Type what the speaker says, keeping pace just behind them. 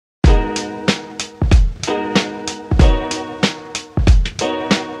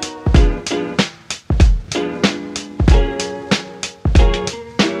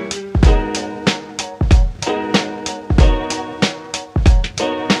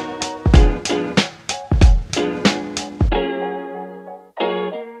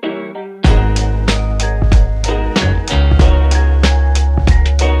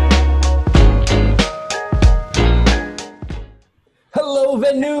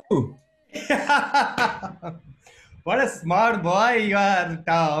Ooh, What a smart boy you are,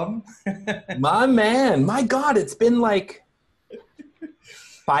 Tom. my man, my God, it's been like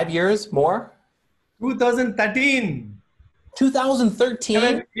 5 years more. 2013. 2013.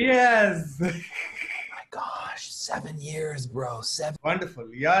 7 years. My gosh, 7 years, bro. Seven.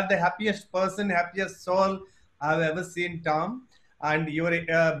 Wonderful. You are the happiest person, happiest soul I've ever seen, Tom. And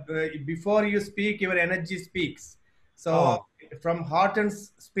before you speak, your energy speaks. So Oh, from heart and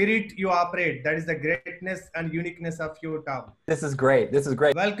spirit, you operate. That is the greatness and uniqueness of you, Tom. this is great. This is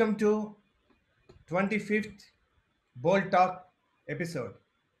great. Welcome to 25th Bold Talk episode.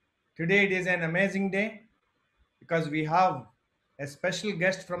 Today it is an amazing day because we have a special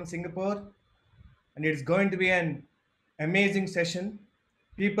guest from Singapore and it's going to be an amazing session.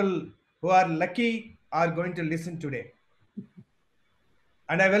 People who are lucky are going to listen today.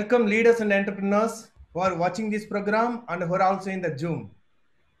 And I welcome leaders and entrepreneurs who are watching this program and who are also in the Zoom.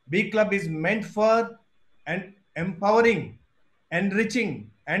 B Club is meant for and empowering,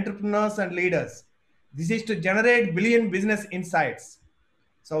 enriching entrepreneurs and leaders. This is to generate billion business insights.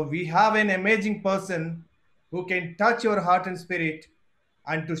 So we have an amazing person who can touch your heart and spirit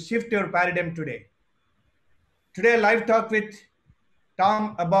and to shift your paradigm today. Today, live talk with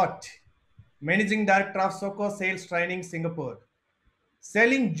Tom Abbott, Managing Director of SOCO Sales Training Singapore,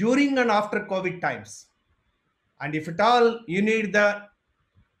 selling during and after COVID times. And if at all you need the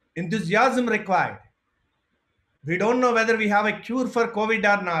enthusiasm required, we don't know whether we have a cure for COVID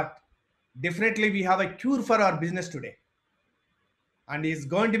or not. Definitely, we have a cure for our business today. And he's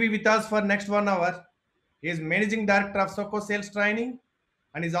going to be with us for next 1 hour. He is Managing Director of SOCO Sales Training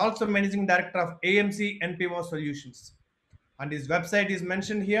and is also Managing Director of AMC NPO Solutions. And his website is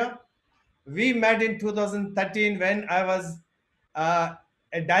mentioned here. We met in 2013 when I was uh,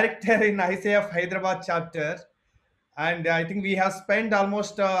 a director in ICF Hyderabad chapter, and I think we have spent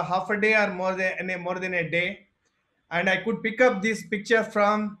almost half a day or more than a day. And I could pick up this picture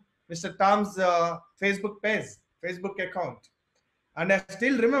from Mr. Tom's Facebook page, Facebook account, and I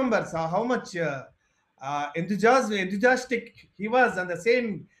still remember how much enthusiastic he was. And the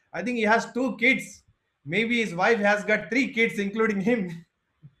same, I think he has 2 kids. Maybe his wife has got 3 kids, including him.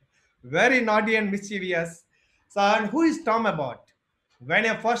 Very naughty and mischievous. So, and who is Tom Abbott? When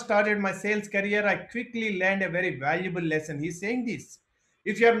I first started my sales career, I quickly learned a very valuable lesson. He's saying this: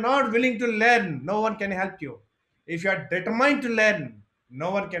 if you are not willing to learn, no one can help you. If you are determined to learn,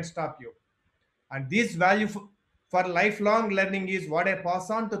 no one can stop you. And this value for lifelong learning is what I pass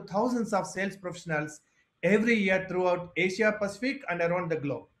on to thousands of sales professionals every year throughout Asia Pacific and around the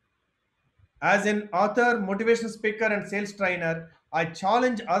globe. As an author, motivational speaker, and sales trainer, I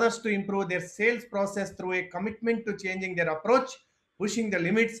challenge others to improve their sales process through a commitment to changing their approach, pushing the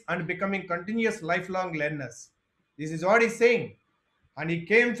limits, and becoming continuous lifelong learners. This is what he's saying. And he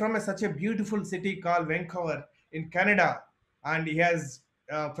came from such a beautiful city called Vancouver in Canada. And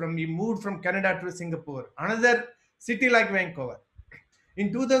he moved from Canada to Singapore, another city like Vancouver.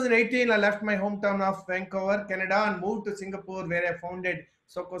 In 2018, I left my hometown of Vancouver, Canada, and moved to Singapore, where I founded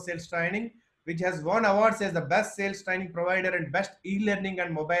SOCO Sales Training, which has won awards as the best sales training provider and best e-learning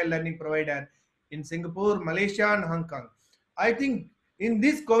and mobile learning provider in Singapore, Malaysia, and Hong Kong. I think in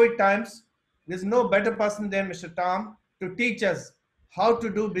these COVID times, there's no better person than Mr. Tom to teach us how to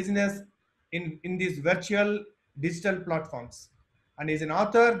do business in these virtual digital platforms. And he's an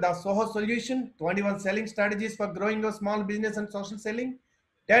author, The SOHO Solution, 21 selling strategies for growing your small business and social selling,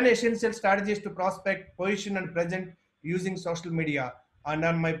 10 essential strategies to prospect, position, and present using social media. And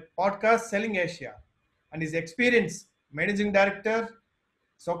on my podcast, Selling Asia. And his experience, managing director,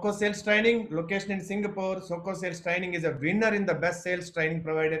 SOCO Sales Training, location in Singapore. SOCO Sales Training is a winner in the best sales training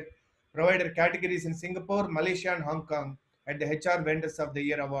provider categories in Singapore, Malaysia, and Hong Kong at the HR Vendors of the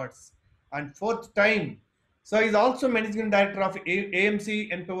Year Awards. And fourth time, so he's also managing director of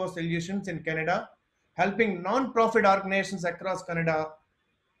AMC NPO Solutions in Canada, helping non-profit organizations across Canada,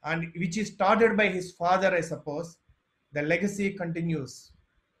 and which is started by his father, I suppose. The legacy continues.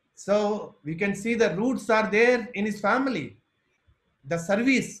 So we can see the roots are there in his family. The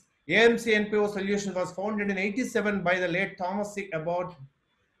service AMC NPO Solutions was founded in '87 by the late Thomas Abbott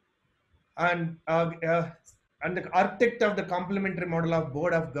and and the architect of the complementary model of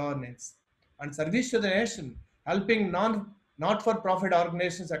board of governance and service to the nation, helping not-for-profit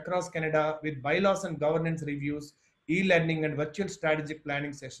organizations across Canada with bylaws and governance reviews, e-learning, and virtual strategic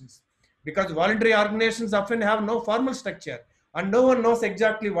planning sessions. Because voluntary organizations often have no formal structure and no one knows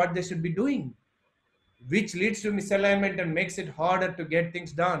exactly what they should be doing, which leads to misalignment and makes it harder to get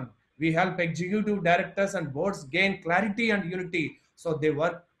things done. We help executive directors and boards gain clarity and unity so they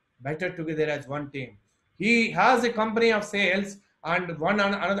work better together as one team. He has a company of sales And one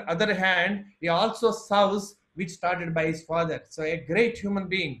on the other hand, he also serves, which started by his father. So a great human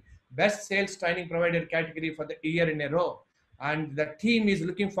being, best sales training provider category for the year in a row. And the team is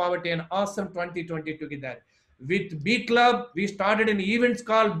looking forward to an awesome 2020 together. With B Club, we started an events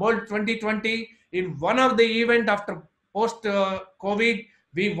called Bold 2020. In one of the event after post COVID,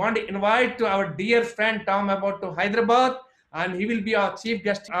 we want to invite to our dear friend Tom Abbott to Hyderabad, and he will be our chief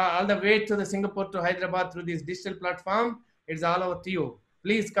guest all the way to the Singapore to Hyderabad through this digital platform. It's all over to you.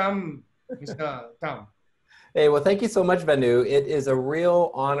 Please come, Mr. Tom. Hey, well, thank you so much, Venu. It is a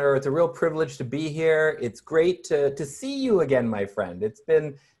real honor. It's a real privilege to be here. It's great to see you again, my friend. It's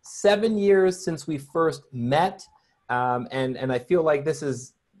been 7 years since we first met, and I feel like this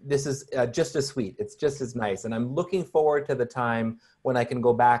is just as sweet. It's just as nice, and I'm looking forward to the time when I can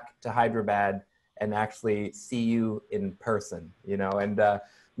go back to Hyderabad and actually see you in person. You know, and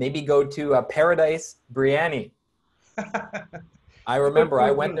maybe go to Paradise Biryani. I remember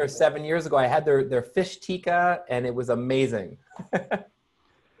I went there 7 years ago. I had their fish tikka, and it was amazing.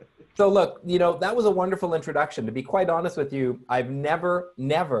 So look, you know, that was a wonderful introduction. To be quite honest with you, I've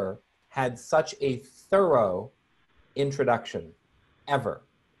never had such a thorough introduction, ever.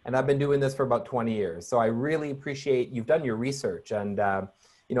 And I've been doing this for about 20 years. So I really appreciate you've done your research. And,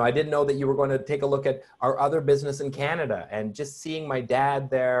 you know, I didn't know that you were going to take a look at our other business in Canada, and just seeing my dad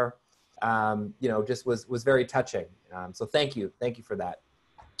there, you know, just was very touching. So thank you for that.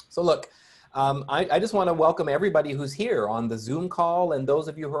 So look, I just want to welcome everybody who's here on the Zoom call, and those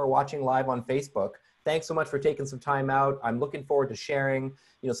of you who are watching live on Facebook. Thanks so much for taking some time out. I'm looking forward to sharing,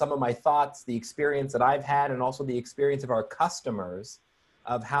 you know, some of my thoughts, the experience that I've had, and also the experience of our customers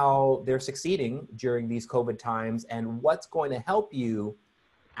of how they're succeeding during these COVID times, and what's going to help you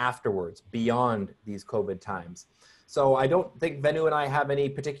afterwards, beyond these COVID times. So I don't think Venu and I have any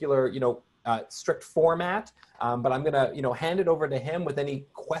particular, you know, strict format, but I'm gonna, you know, hand it over to him with any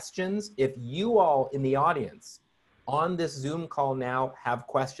questions. If you all in the audience on this Zoom call now have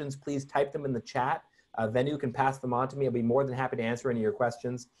questions, please type them in the chat. Venu can pass them on to me. I'll be more than happy to answer any of your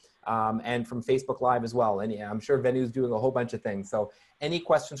questions. And from Facebook Live as well. And I'm sure Venu's doing a whole bunch of things. So any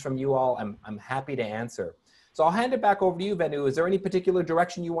questions from you all, I'm happy to answer. So I'll hand it back over to you, Venu. Is there any particular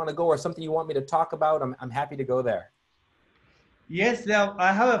direction you want to go, or something you want me to talk about? I'm happy to go there. Yes,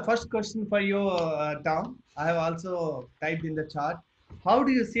 I have a first question for you, Tom. I have also typed in the chat. How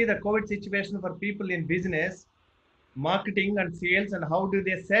do you see the COVID situation for people in business, marketing and sales, and how do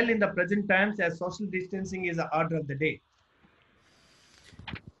they sell in the present times as social distancing is the order of the day?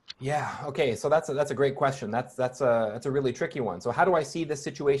 Yeah. Okay. So that's a great question. That's a really tricky one. So how do I see this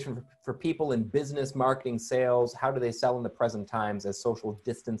situation for people in business, marketing, sales? How do they sell in the present times as social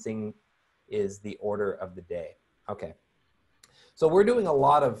distancing is the order of the day? Okay. So we're doing a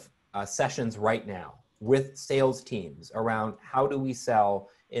lot of sessions right now with sales teams around how do we sell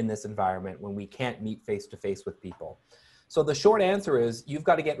in this environment when we can't meet face-to-face with people. So the short answer is you've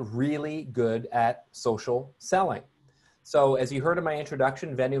got to get really good at social selling. So as you heard in my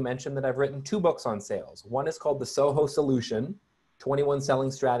introduction, Venu mentioned that I've written 2 books on sales. One is called The SOCO Solution, 21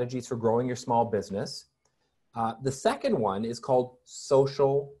 Selling Strategies for Growing Your Small Business. The second one is called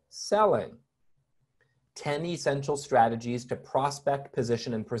Social Selling, 10 Essential Strategies to Prospect,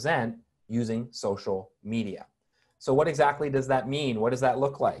 Position, and Present Using Social Media. So what exactly does that mean? What does that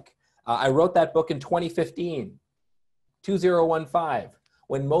look like? I wrote that book in 2015, 2015.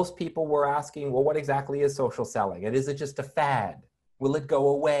 When most people were asking, well, what exactly is social selling? And is it just a fad? Will it go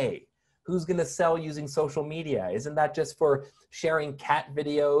away? Who's going to sell using social media? Isn't that just for sharing cat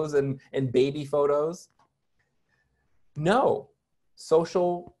videos and baby photos? No,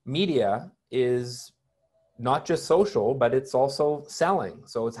 social media is not just social, but it's also selling.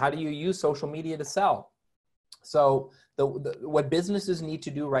 So it's how do you use social media to sell? So what businesses need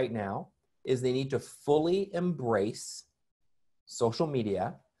to do right now is they need to fully embrace social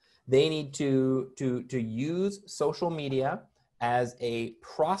media. They need to use social media as a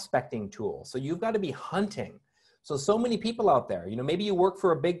prospecting tool. So you've got to be hunting. So many people out there, you know, maybe you work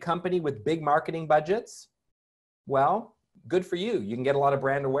for a big company with big marketing budgets. Well, good for you. You can get a lot of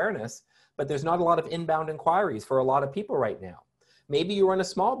brand awareness, but there's not a lot of inbound inquiries for a lot of people right now. Maybe you run a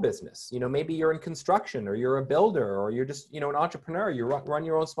small business, you know, maybe you're in construction, or you're a builder, or you're just, you know, an entrepreneur, you run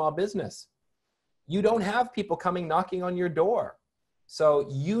your own small business. You don't have people coming knocking on your door. So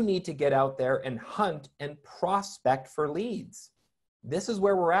you need to get out there and hunt and prospect for leads. This is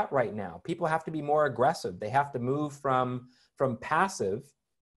where we're at right now. People have to be more aggressive. They have to move from passive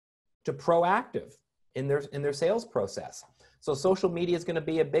to proactive in their sales process. So social media is going to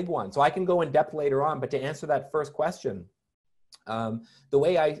be a big one. So I can go in depth later on, but to answer that first question, the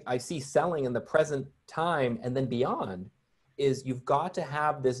way I see selling in the present time and then beyond is you've got to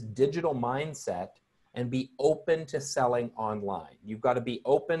have this digital mindset and be open to selling online. You've got to be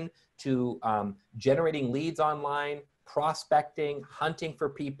open to generating leads online, prospecting, hunting for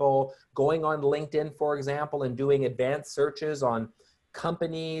people, going on LinkedIn, for example, and doing advanced searches on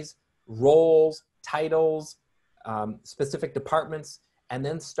companies, roles, titles, specific departments, and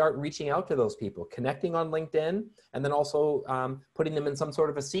then start reaching out to those people, connecting on LinkedIn, and then also putting them in some sort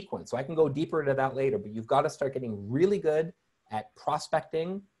of a sequence. So I can go deeper into that later, but you've got to start getting really good at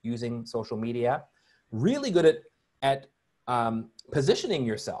prospecting using social media, really good at positioning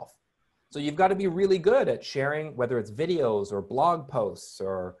yourself. So you've got to be really good at sharing, whether it's videos or blog posts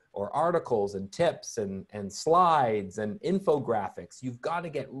or articles and tips and slides and infographics. You've got to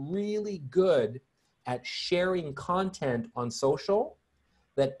get really good at sharing content on social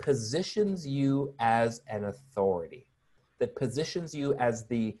that positions you as an authority, that positions you as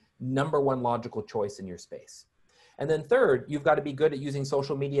the #1 logical choice in your space. And then third, you've got to be good at using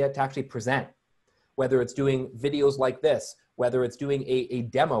social media to actually present, whether it's doing videos like this, whether it's doing a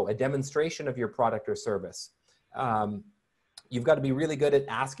demo, a demonstration of your product or service. You've got to be really good at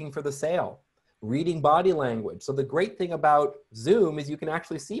asking for the sale, reading body language. So the great thing about Zoom is you can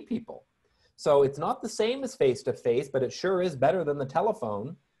actually see people. So it's not the same as face-to-face, but it sure is better than the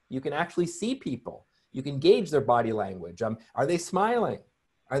telephone. You can actually see people. You can gauge their body language. Are they smiling?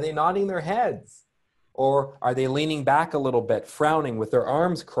 Are they nodding their heads? Or are they leaning back a little bit, frowning with their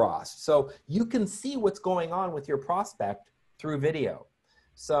arms crossed? So you can see what's going on with your prospect through video.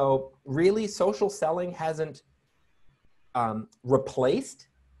 So really, social selling hasn't replaced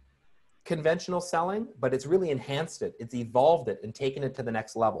conventional selling, but it's really enhanced it. It's evolved it and taken it to the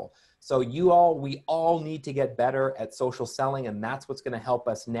next level. So we all need to get better at social selling, and that's what's going to help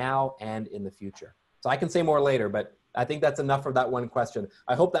us now and in the future. So I can say more later, but I think that's enough for that one question.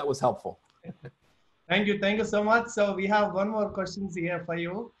 I hope that was helpful. Thank you so much. So we have one more question here for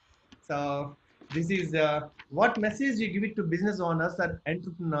you. So this is what message you give it to business owners and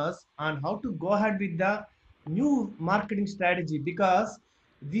entrepreneurs on how to go ahead with the new marketing strategy, because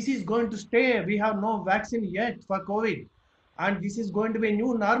this is going to stay. We have no vaccine yet for COVID, and this is going to be a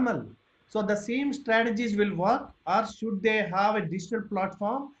new normal. So the same strategies will work, or should they have a digital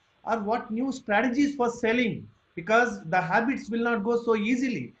platform, or what new strategies for selling? Because the habits will not go so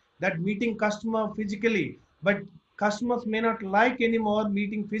easily that meeting customer physically, but customers may not like anymore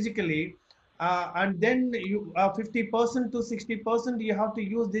meeting physically, and then you 50% to 60% you have to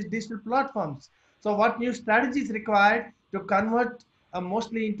use these digital platforms. So what new strategies required to convert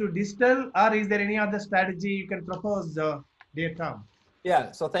mostly into digital, or is there any other strategy you can propose, dear Tom?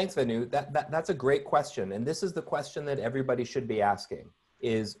 Yeah, so thanks, Venu. That's a great question. And this is the question that everybody should be asking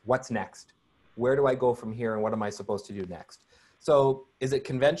is, what's next? Where do I go from here, and what am I supposed to do next? So is it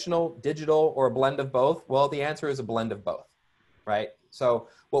conventional, digital, or a blend of both? Well, the answer is a blend of both, right? So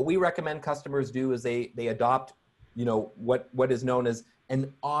what we recommend customers do is they adopt, what is known as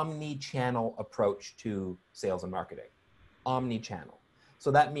an omni-channel approach to sales and marketing. Omni-channel.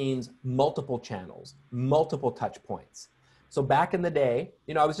 So that means multiple channels, multiple touch points. So back in the day,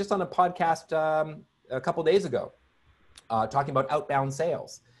 I was just on a podcast a couple days ago talking about outbound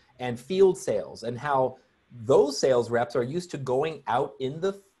sales and field sales, and how those sales reps are used to going out in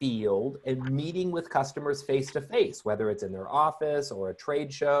the field and meeting with customers face to face, whether it's in their office or a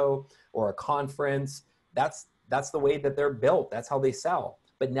trade show or a conference. That's the way that they're built. That's how they sell.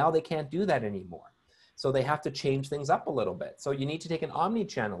 But now they can't do that anymore. So they have to change things up a little bit. So you need to take an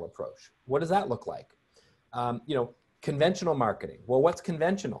omni-channel approach. What does that look like? Conventional marketing. Well, what's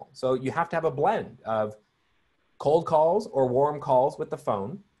conventional? So you have to have a blend of cold calls or warm calls with the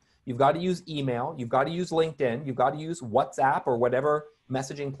phone. You've got to use email. You've got to use LinkedIn. You've got to use WhatsApp or whatever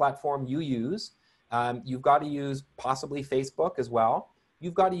messaging platform you use. You've got to use possibly Facebook as well.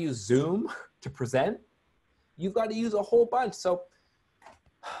 You've got to use Zoom to present. You've got to use a whole bunch. So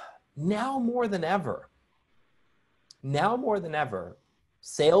now more than ever,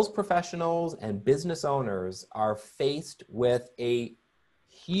 sales professionals and business owners are faced with a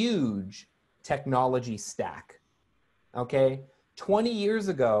huge technology stack, okay? 20 years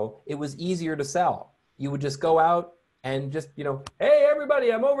ago, it was easier to sell. You would just go out and just, hey,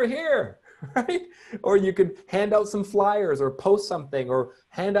 everybody, I'm over here, right? Or you could hand out some flyers or post something or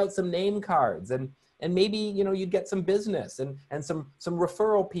hand out some name cards, and maybe, you'd get some business, and some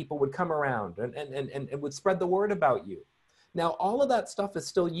referral people would come around and would spread the word about you. Now, all of that stuff is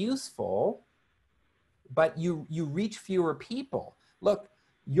still useful, but you reach fewer people. Look,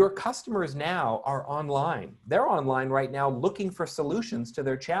 your customers now are online. They're online right now looking for solutions to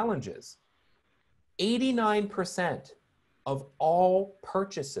their challenges. 89% of all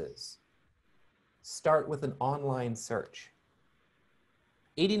purchases start with an online search.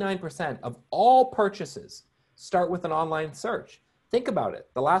 89% of all purchases start with an online search. Think about it.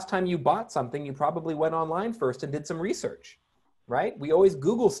 The last time you bought something, you probably went online first and did some research, right? We always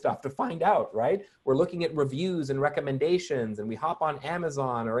Google stuff to find out, right? We're looking at reviews and recommendations, and we hop on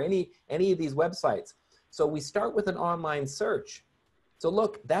Amazon or any of these websites. So we start with an online search. So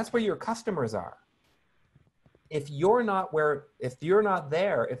look, that's where your customers are. If you're not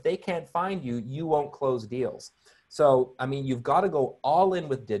there, if they can't find you, you won't close deals. So, I mean, you've got to go all in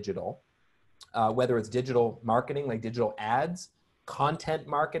with digital, whether it's digital marketing, like digital ads, content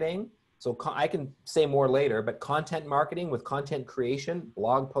marketing. So I can say more later, but content marketing with content creation,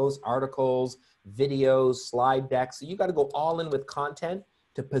 blog posts, articles, videos, slide decks. So you got to go all in with content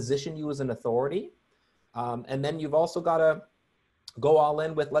to position you as an authority. And then you've also got to go all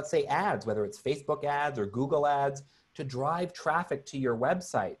in with, let's say, ads, whether it's Facebook ads or Google ads, to drive traffic to your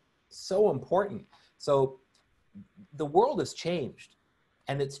website. So important. So the world has changed,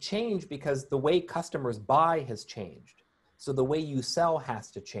 and it's changed because the way customers buy has changed. So the way you sell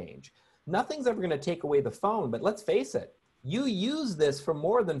has to change. Nothing's ever going to take away the phone, but let's face it, you use this for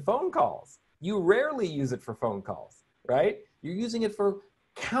more than phone calls. You rarely use it for phone calls, right? You're using it for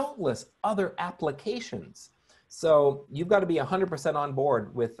countless other applications. So you've got to be 100% on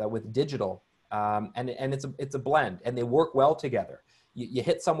board with digital, and it's a blend, and they work well together. You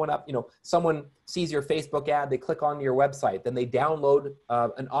hit someone up, someone sees your Facebook ad, they click on your website, then they download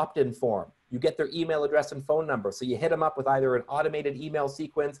an opt-in form. You get their email address and phone number. So you hit them up with either an automated email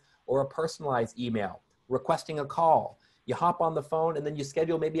sequence or a personalized email, requesting a call. You hop on the phone, and then you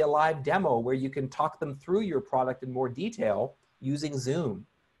schedule maybe a live demo where you can talk them through your product in more detail using Zoom.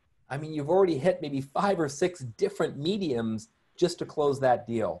 I mean, you've already hit maybe 5 or 6 different mediums just to close that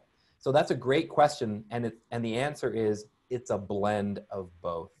deal. So that's a great question. And the answer is, it's a blend of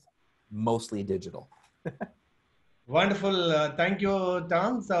both, mostly digital. Wonderful. Thank you,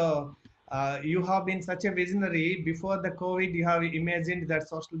 Tom. So you have been such a visionary. Before the COVID, you have imagined that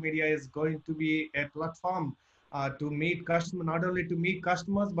social media is going to be a platform to meet customers, not only to meet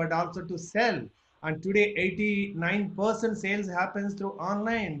customers, but also to sell. And today, 89% sales happens through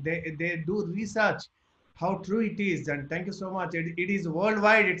online. They do research how true it is. And thank you so much. It is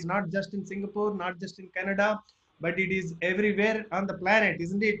worldwide. It's not just in Singapore, not just in Canada, but it is everywhere on the planet,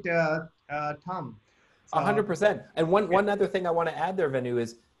 isn't it, Tom? 100%. And one other thing I want to add there, Venu,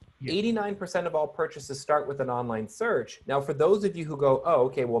 is Yeah. 89% of all purchases start with an online search. Now, for those of you who go, oh,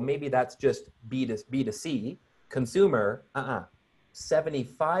 okay, well, maybe that's just B2C, consumer,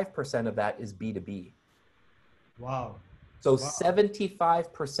 75% of that is B2B. Wow. So Wow.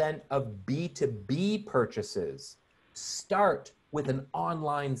 75% of B2B purchases start with an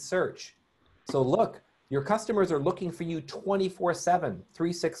online search. So look, your customers are looking for you 24/7,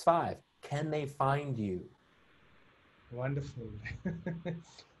 365. Can they find you? Wonderful.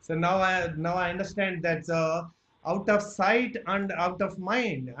 So now I understand that out of sight and out of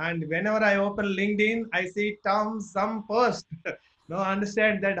mind. And whenever I open LinkedIn, I see Tom some post. Now I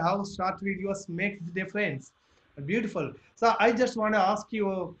understand that how short videos make the difference. Beautiful. So I just want to ask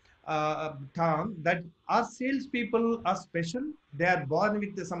you, Tom, that our salespeople are special. They are born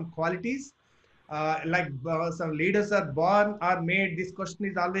with some qualities. Some leaders are born or made. This question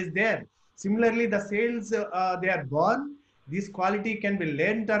is always there. Similarly, the sales, they are born. This quality can be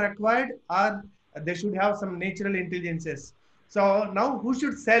learned or acquired, or they should have some natural intelligences. So now who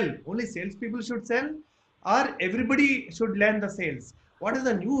should sell? Only salespeople should sell, or everybody should learn the sales? What is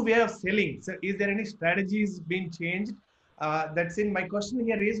the new way of selling? So is there any strategies being changed? That's in my question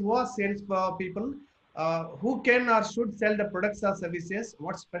here is, who are sales people? Who can or should sell the products or services?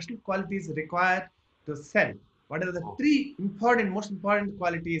 What special qualities required to sell? What are the 3 most important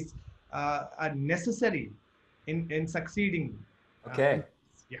qualities are necessary in succeeding? Okay.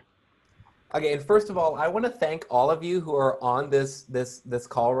 Yeah. Okay, and first of all, I want to thank all of you who are on this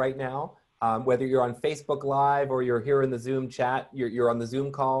call right now. Whether you're on Facebook Live or you're here in the Zoom chat, you're on the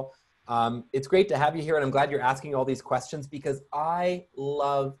Zoom call. It's great to have you here, and I'm glad you're asking all these questions because I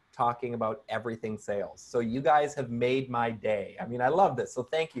love talking about everything sales. So you guys have made my day. I mean, I love this, so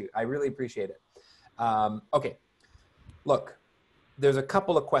thank you. I really appreciate it. Okay, look, there's a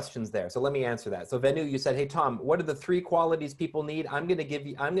couple of questions there, so let me answer that. So Venu, you said, hey Tom, what are the 3 qualities people need? I'm gonna give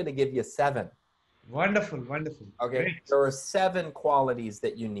you 7. Wonderful, wonderful. Okay, Great. there are 7 qualities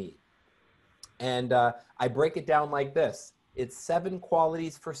that you need. And I break it down like this. It's 7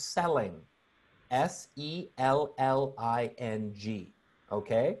 qualities for selling. SELLING.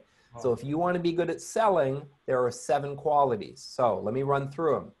 Okay? So if you want to be good at selling, there are 7 qualities. So let me run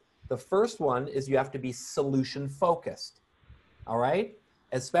through them. The first one is you have to be solution focused. All right?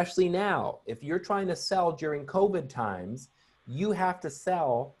 Especially now, if you're trying to sell during COVID times, You have to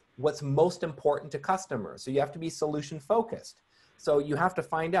sell what's most important to customers. So you have to be solution focused. So you have to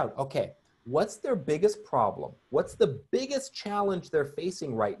find out, okay, what's their biggest problem? What's the biggest challenge they're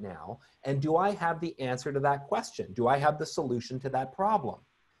facing right now? And do I have the answer to that question? Do I have the solution to that problem?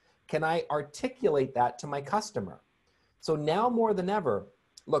 Can I articulate that to my customer? So now more than ever,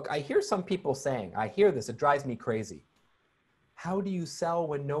 look, I hear some people saying, I hear this, it drives me crazy. How do you sell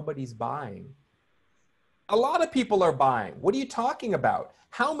when nobody's buying? A lot of people are buying. What are you talking about?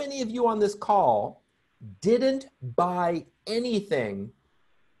 How many of you on this call didn't buy anything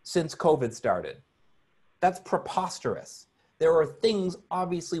since COVID started? That's preposterous. There are things,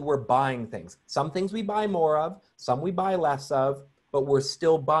 obviously we're buying things. Some things we buy more of, some we buy less of, but we're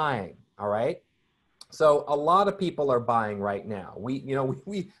still buying, all right? So a lot of people are buying right now.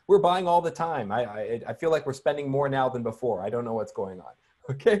 We're buying all the time. I feel like we're spending more now than before. I don't know what's going on,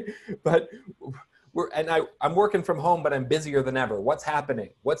 okay? But I'm working from home, but I'm busier than ever. What's happening?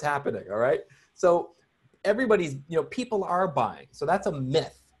 What's happening, all right? So everybody's, people are buying. So that's a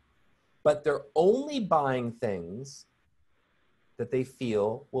myth, but they're only buying things that they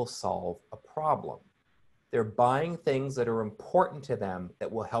feel will solve a problem. They're buying things that are important to them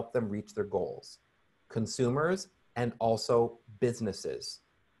that will help them reach their goals. Consumers and also businesses.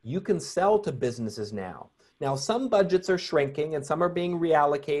 You can sell to businesses now. Now, some budgets are shrinking and some are being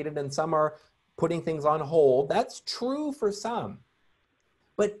reallocated and some are putting things on hold. That's true for some.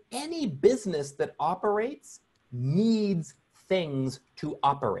 But any business that operates needs things to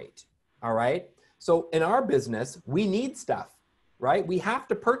operate, all right? So in our business, we need stuff, right? We have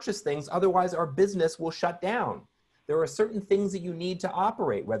to purchase things, otherwise our business will shut down. There are certain things that you need to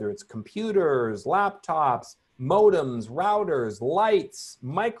operate, whether it's computers, laptops, modems, routers, lights,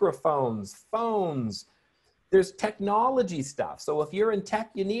 microphones, phones. There's technology stuff. So if you're in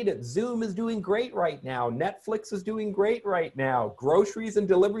tech, you need it. Zoom is doing great right now. Netflix is doing great right now. Groceries and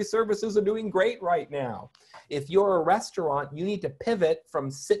delivery services are doing great right now. If you're a restaurant, you need to pivot from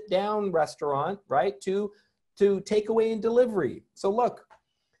sit-down restaurant, right, to takeaway and delivery. So look,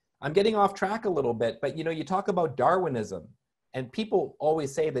 I'm getting off track a little bit, but you talk about Darwinism, and people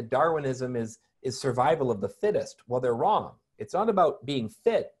always say that Darwinism is survival of the fittest. Well, they're wrong. It's not about being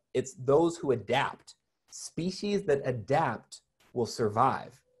fit. It's those who adapt. Species that adapt will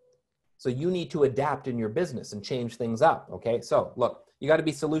survive. So you need to adapt in your business and change things up, okay? So look, you got to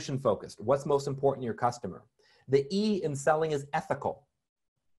be solution focused. What's most important to your customer? The E in selling is ethical.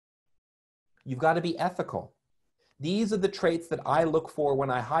 You've got to be ethical. These are the traits that I look for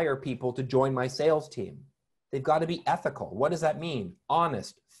when I hire people to join my sales team. They've got to be ethical. What does that mean?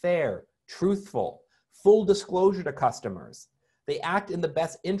 Honest, fair, truthful, full disclosure to customers. They act in the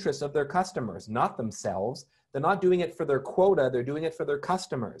best interest of their customers, not themselves. They're not doing it for their quota, they're doing it for their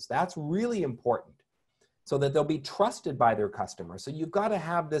customers. That's really important so that they'll be trusted by their customers. So you've got to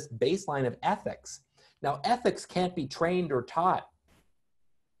have this baseline of ethics. Now, ethics can't be trained or taught.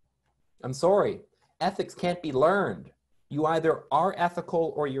 I'm sorry. Ethics can't be learned. You either are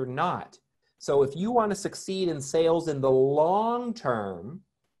ethical or you're not. So if you want to succeed in sales in the long term,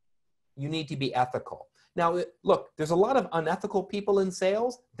 you need to be ethical. Now, look, there's a lot of unethical people in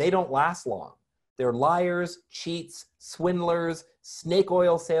sales. They don't last long. They're liars, cheats, swindlers, snake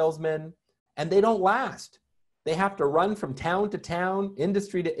oil salesmen, and they don't last. They have to run from town to town,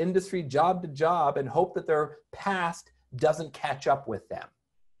 industry to industry, job to job, and hope that their past doesn't catch up with them.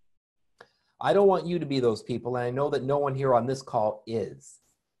 I don't want you to be those people, and I know that no one here on this call is.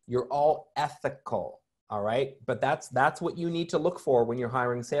 You're all ethical, all right? But that's what you need to look for when you're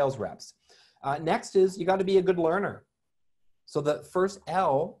hiring sales reps. Next is you got to be a good learner. So the first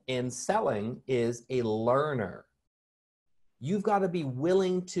L in selling is a learner. You've got to be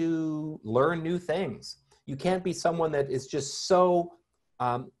willing to learn new things. You can't be someone that is just so,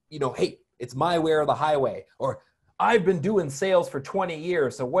 hey, it's my way or the highway, or I've been doing sales for 20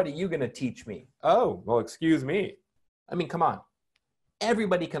 years, so what are you going to teach me? Oh, well, excuse me. I mean, come on.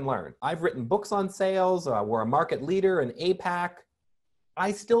 Everybody can learn. I've written books on sales. We're a market leader in APAC.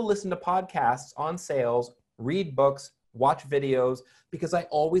 I still listen to podcasts on sales, read books, watch videos, because I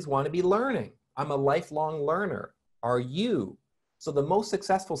always want to be learning. I'm a lifelong learner. Are you? So the most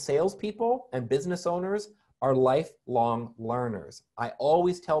successful salespeople and business owners are lifelong learners. I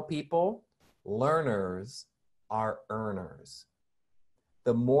always tell people, learners are earners.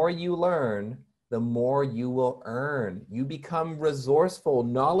 The more you learn, the more you will earn. You become resourceful,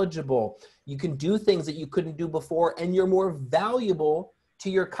 knowledgeable. You can do things that you couldn't do before, and you're more valuable to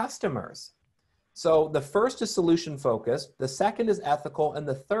your customers. So the first is solution focused, the second is ethical, and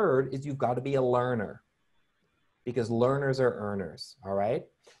the third is you've got to be a learner, because learners are earners, all right?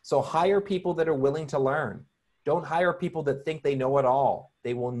 So hire people that are willing to learn. Don't hire people that think they know it all.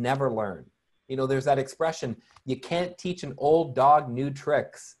 They will never learn. You know, there's that expression, you can't teach an old dog new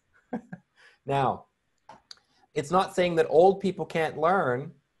tricks. Now, it's not saying that old people can't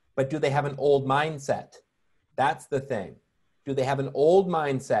learn, but do they have an old mindset? That's the thing. Do they have an old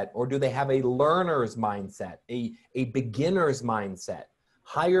mindset, or do they have a learner's mindset, a beginner's mindset?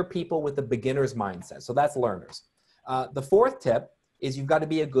 Hire people with a beginner's mindset. So that's learners. The fourth tip is you've got to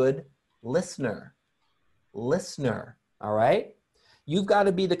be a good listener. Listener, all right? You've got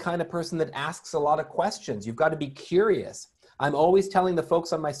to be the kind of person that asks a lot of questions. You've got to be curious. I'm always telling the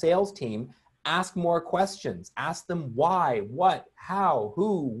folks on my sales team, ask more questions. Ask them why, what, how,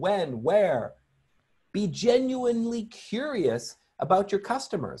 who, when, where. Be genuinely curious about your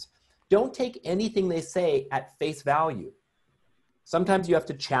customers. Don't take anything they say at face value. Sometimes you have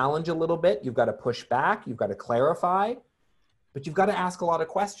to challenge a little bit. You've got to push back. You've got to clarify, but you've got to ask a lot of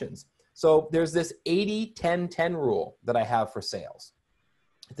questions. So there's this 80-10-10 rule that I have for sales.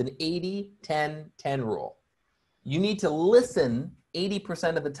 It's an 80-10-10 rule. You need to listen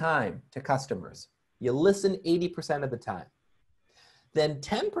 80% of the time to customers. You listen 80% of the time. Then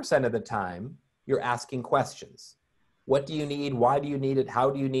 10% of the time, you're asking questions. What do you need? Why do you need it? How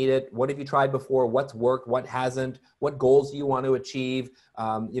do you need it? What have you tried before? What's worked? What hasn't? What goals do you want to achieve?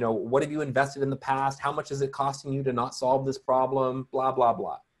 What have you invested in the past? How much is it costing you to not solve this problem? Blah, blah,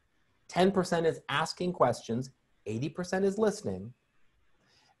 blah. 10% is asking questions. 80% is listening.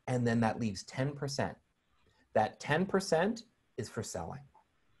 And then that leaves 10%. That 10% is for selling.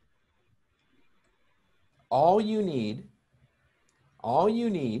 All you need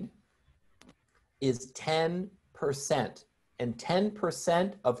is 10%. And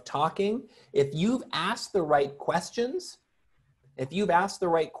 10% of talking, if you've asked the right questions, and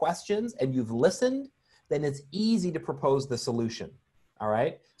you've listened, then it's easy to propose the solution. All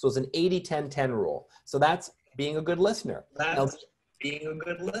right? So it's an 80-10-10 rule. So that's being a good listener.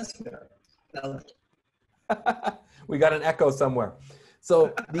 We got an echo somewhere.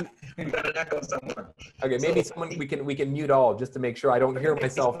 So okay, maybe someone we can mute all just to make sure I don't hear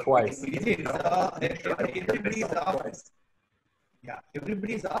myself twice. Yeah,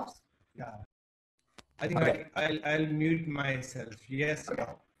 everybody's off. Yeah, I think okay. I'll mute myself. Yes.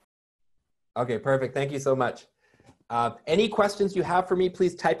 Okay, perfect. Thank you so much. Any questions you have for me,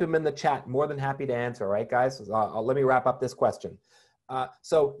 please type them in the chat. More than happy to answer. All right, guys. Let me wrap up this question.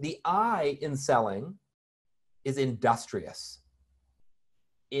 So the I in selling is industrious.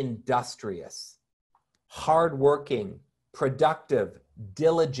 Industrious, hardworking, productive,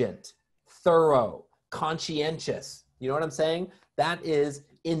 diligent, thorough, conscientious. You know what I'm saying? That is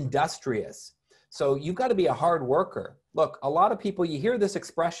industrious. So you've got to be a hard worker. Look, a lot of people, you hear this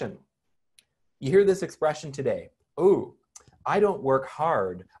expression. You hear this expression today. Ooh, I don't work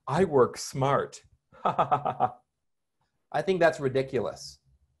hard. I work smart. I think that's ridiculous.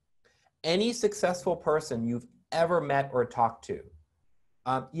 Any successful person you've ever met or talked to,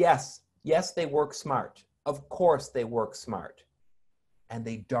 yes, they work smart. Of course they work smart. And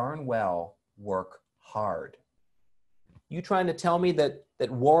they darn well work hard. You trying to tell me that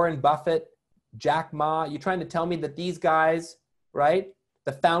Warren Buffett, Jack Ma, you're trying to tell me that these guys, right,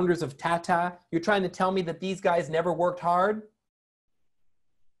 the founders of Tata, you're trying to tell me that these guys never worked hard?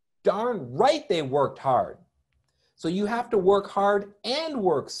 Darn right they worked hard. So you have to work hard and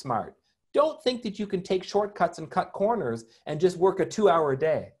work smart. Don't think that you can take shortcuts and cut corners and just work a 2-hour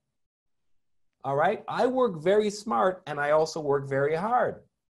day. All right? I work very smart and I also work very hard.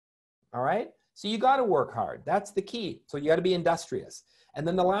 All right? So you got to work hard. That's the key. So you got to be industrious. And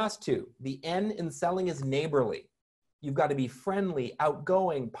then the last two, the N in selling is neighborly. You've got to be friendly,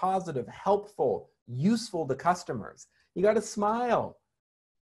 outgoing, positive, helpful, useful to customers. You got to smile.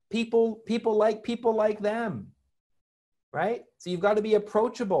 People like them. Right? So you've got to be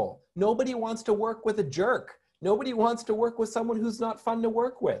approachable. Nobody wants to work with a jerk. Nobody wants to work with someone who's not fun to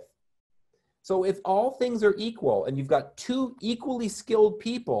work with. So if all things are equal and you've got two equally skilled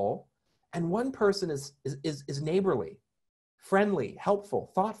people and one person is neighborly, friendly,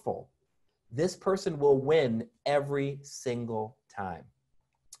 helpful, thoughtful, this person will win every single time.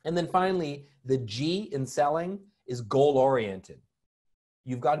 And then finally, the G in selling is goal-oriented.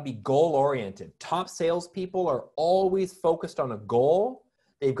 You've got to be goal-oriented. Top salespeople are always focused on a goal.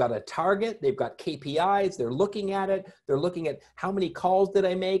 They've got a target. They've got KPIs. They're looking at it. They're looking at how many calls did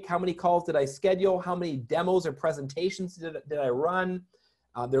I make? How many calls did I schedule? How many demos or presentations did I run?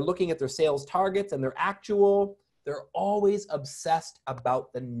 They're looking at their sales targets and their actual. They're always obsessed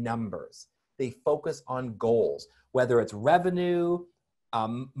about the numbers. They focus on goals, whether it's revenue,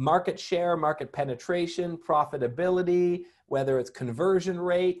 market share, market penetration, profitability, whether it's conversion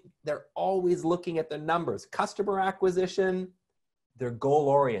rate, they're always looking at the numbers. Customer acquisition, they're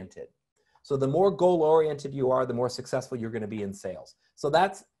goal-oriented. So the more goal-oriented you are, the more successful you're going to be in sales. So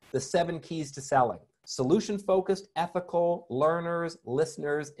that's the 7 keys to selling. Solution-focused, ethical, learners,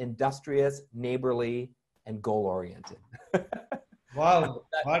 listeners, industrious, neighborly, and goal-oriented. Wow,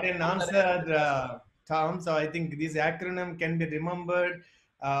 what an answer, Tom. So I think this acronym can be remembered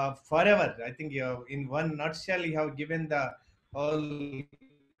forever. I think in one nutshell, you have given the whole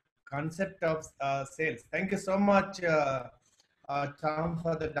concept of sales. Thank you so much, Tom,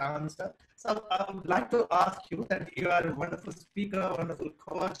 for the answer. So I would like to ask you that you are a wonderful speaker, wonderful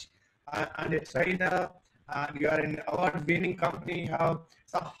coach, and a trainer, and you are an award-winning company.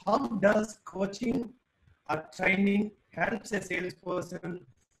 So how does coaching or training helps a salesperson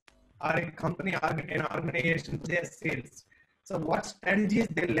or a company or an organization to their sales? So what strategies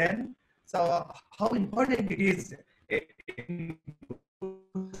they learn? So how important it is in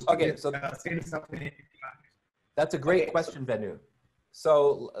Okay, so sales of an that's a great question, Venu.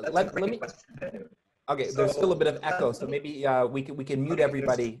 So let me. Okay, there's still a bit of echo, so maybe we can mute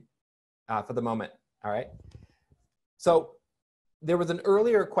everybody for the moment. All right. So there was an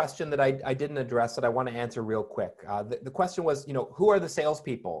earlier question that I didn't address that I want to answer real quick. The question was, who are the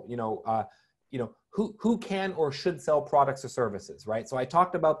salespeople? Who can or should sell products or services, right? So I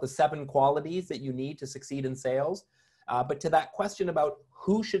talked about the 7 qualities that you need to succeed in sales. But to that question about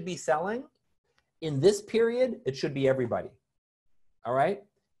who should be selling, in this period, it should be everybody. All right?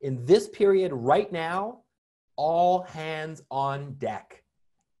 In this period right now, all hands on deck.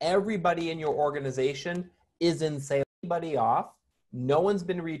 Everybody in your organization is in sales. Everybody off. No one's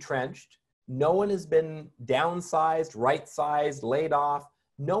been retrenched. No one has been downsized, right-sized, laid off.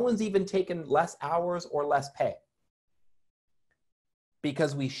 No one's even taken less hours or less pay.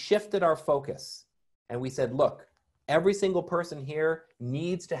 Because we shifted our focus and we said, look, every single person here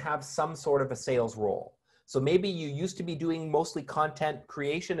needs to have some sort of a sales role. So maybe you used to be doing mostly content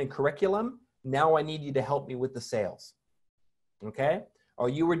creation and curriculum. Now I need you to help me with the sales. Okay? Or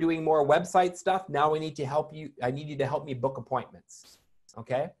you were doing more website stuff. Now I need you to help me book appointments.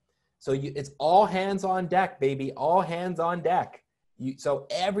 Okay? So it's all hands on deck, baby. All hands on deck. So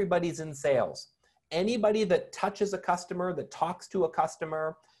everybody's in sales. Anybody that touches a customer, that talks to a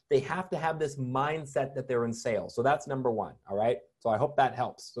customer, they have to have this mindset that they're in sales. So that's number 1, all right? So I hope that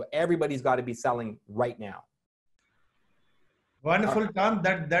helps. So everybody's got to be selling right now. Wonderful, Tom.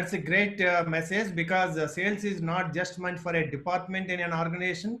 That's a great message, because sales is not just meant for a department in an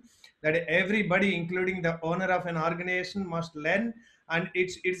organization. That everybody, including the owner of an organization, must learn, and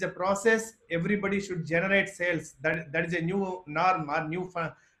it's a process. Everybody should generate sales. That is a new norm or new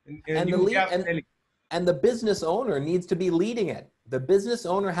way of selling. And the business owner needs to be leading it. The business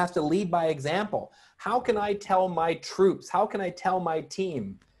owner has to lead by example. How can I tell my troops? How can I tell my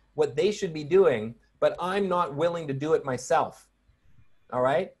team what they should be doing, but I'm not willing to do it myself? All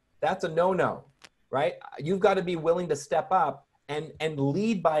right? That's a no-no, right? You've got to be willing to step up and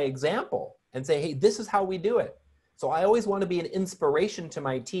lead by example and say, hey, this is how we do it. So I always want to be an inspiration to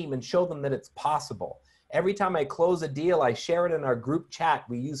my team and show them that it's possible. Every time I close a deal, I share it in our group chat.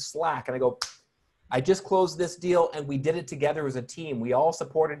 We use Slack, and I go, I just closed this deal and we did it together as a team. We all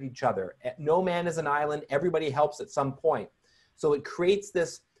supported each other. No man is an island. Everybody helps at some point. So it creates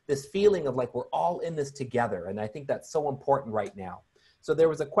this feeling of like we're all in this together. And I think that's so important right now. So there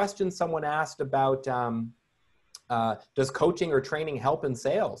was a question someone asked about, does coaching or training help in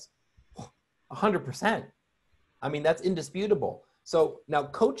sales? 100%. I mean, that's indisputable. So now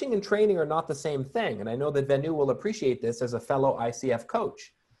coaching and training are not the same thing. And I know that Venu will appreciate this as a fellow ICF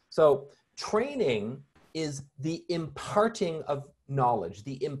coach. So training is the imparting of knowledge,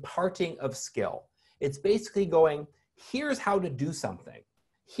 the imparting of skill. It's basically going, here's how to do something.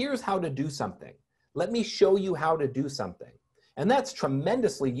 Here's how to do something. Let me show you how to do something. And that's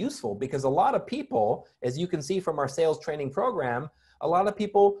tremendously useful, because a lot of people, as you can see from our sales training program, a lot of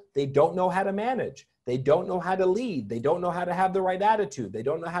people, they don't know how to manage. They don't know how to lead. They don't know how to have the right attitude. They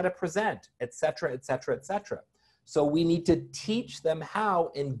don't know how to present, et cetera, et cetera, et cetera. So we need to teach them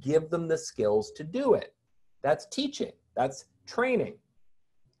how and give them the skills to do it. That's teaching. That's training.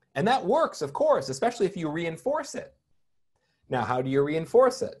 And that works, of course, especially if you reinforce it. Now, how do you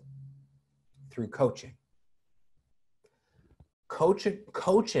reinforce it? Through coaching.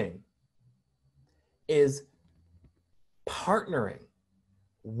 Coaching is partnering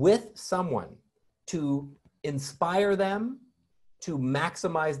with someone to inspire them to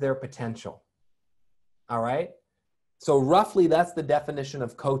maximize their potential. All right? So roughly that's the definition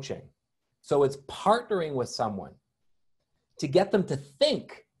of coaching. So it's partnering with someone, to get them to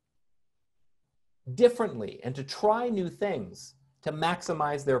think differently and to try new things to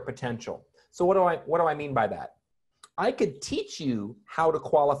maximize their potential. So what do I mean by that? I could teach you how to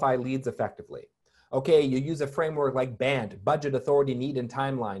qualify leads effectively. Okay, you use a framework like BANT, budget, authority, need, and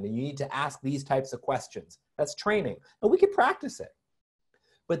timeline, and you need to ask these types of questions. That's training, and we could practice it.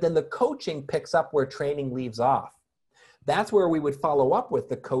 But then the coaching picks up where training leaves off. That's where we would follow up with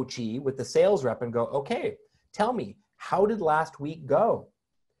the coachee, with the sales rep, and go, okay, tell me, how did last week go?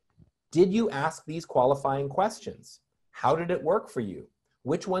 Did you ask these qualifying questions? How did it work for you?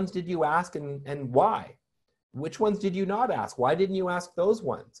 Which ones did you ask and why? Which ones did you not ask? Why didn't you ask those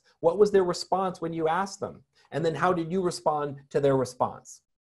ones? What was their response when you asked them? And then how did you respond to their response?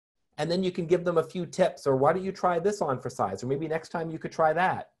 And then you can give them a few tips, or why don't you try this on for size? Or maybe next time you could try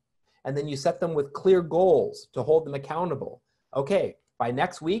that. And then you set them with clear goals to hold them accountable. Okay, by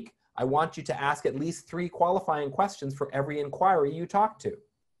next week, I want you to ask at least 3 qualifying questions for every inquiry you talk to.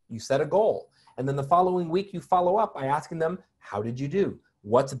 You set a goal. And then the following week, you follow up by asking them, how did you do?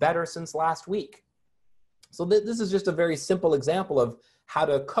 What's better since last week? So this is just a very simple example of how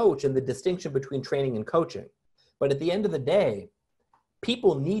to coach and the distinction between training and coaching. But at the end of the day,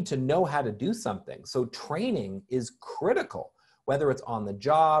 people need to know how to do something. So training is critical, whether it's on the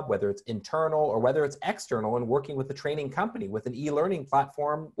job, whether it's internal, or whether it's external and working with a training company, with an e-learning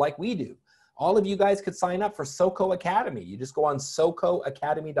platform like we do. All of you guys could sign up for SOCO Academy. You just go on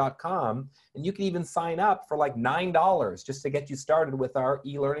SOCOacademy.com, and you can even sign up for like $9 just to get you started with our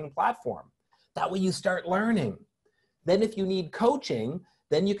e-learning platform. That way you start learning. Then if you need coaching,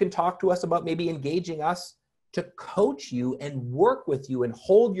 then you can talk to us about maybe engaging us to coach you and work with you and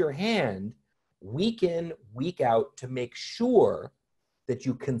hold your hand week in, week out to make sure that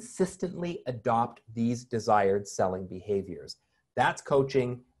you consistently adopt these desired selling behaviors. That's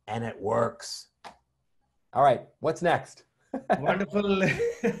coaching, and it works. All right, what's next? Wonderful.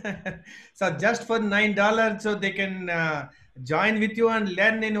 So just for $9, so they can join with you and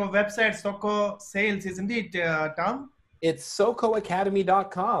learn in your website, SOCO Sales, isn't it, Tom? It's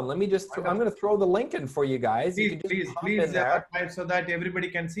SOCOacademy.com. Let me just, I'm going to throw the link in for you guys. Please, you can just please there. type so that everybody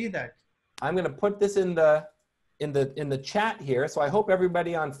can see that. I'm going to put this in the chat here, so I hope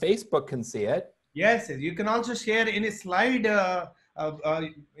everybody on Facebook can see it. Yes, you can also share in a slide.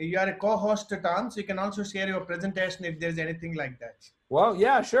 You are a co-host, Tom, so you can also share your presentation if there's anything like that. Well,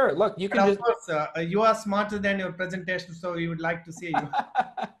 yeah, sure. Look, you can of course, you are smarter than your presentation, so we would like to see you.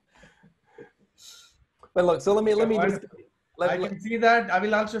 But look, so let me just. I can see that. I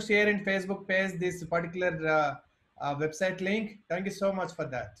will also share in Facebook page this particular website link. Thank you so much for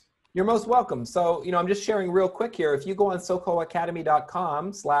that. You're most welcome. So, I'm just sharing real quick here. If you go on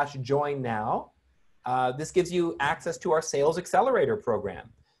SOCOacademy.com/join now, this gives you access to our Sales Accelerator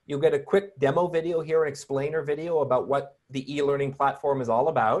program. You'll get a quick demo video here, an explainer video about what the e-learning platform is all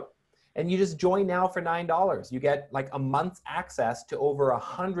about. And you just join now for $9. You get like a month's access to over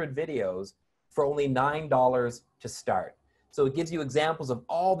 100 videos for only $9 to start. So it gives you examples of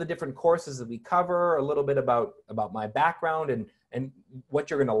all the different courses that we cover, a little bit about my background and what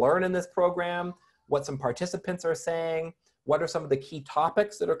you're going to learn in this program, what some participants are saying, what are some of the key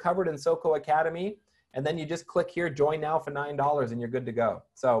topics that are covered in SOCO Academy. And then you just click here, join now for $9, and you're good to go.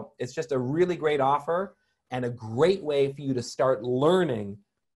 So it's just a really great offer and a great way for you to start learning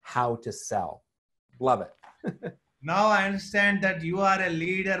how to sell. Love it. Now I understand that you are a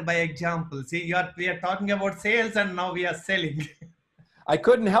leader by example. See, we are talking about sales, and now we are selling. I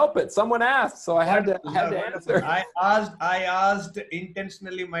couldn't help it. Someone asked, so I had to answer. I asked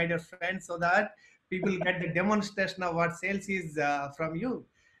intentionally, my dear friend, so that people get the demonstration of what sales is from you.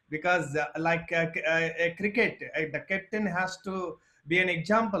 Because like a cricket, the captain has to be an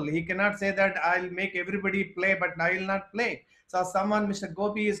example. He cannot say that I'll make everybody play, but I will not play. So someone, Mr.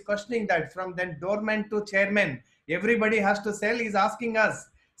 Gopi, is questioning that from then doorman to chairman, everybody has to sell. He's asking us.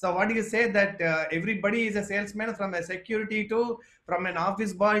 So what do you say that everybody is a salesman, from a security to, from an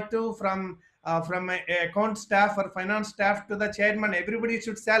office boy to, from an account staff or finance staff to the chairman, everybody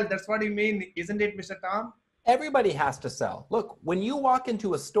should sell. That's what you mean, isn't it, Mr. Tom? Everybody has to sell. Look, when you walk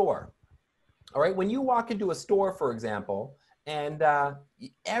into a store, all right, when you walk into a store, for example, and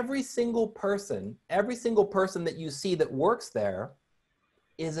every single person that you see that works there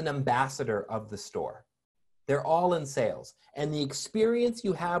is an ambassador of the store. They're all in sales. And the experience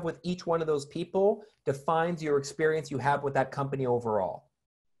you have with each one of those people defines your experience you have with that company overall.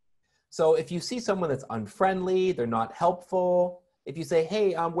 So if you see someone that's unfriendly, they're not helpful, if you say,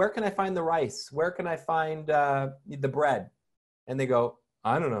 hey, where can I find the rice? Where can I find the bread? And they go,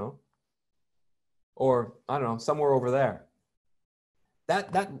 I don't know. Or, I don't know, somewhere over there.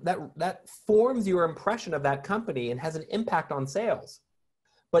 That forms your impression of that company and has an impact on sales.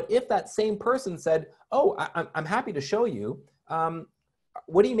 But if that same person said, oh, I'm happy to show you,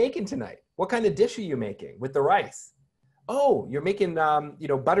 what are you making tonight? What kind of dish are you making with the rice? Oh, you're making,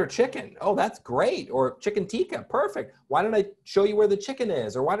 butter chicken. Oh, that's great. Or chicken tikka. Perfect. Why don't I show you where the chicken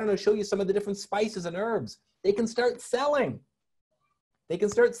is? Or why don't I show you some of the different spices and herbs? They can start selling. They can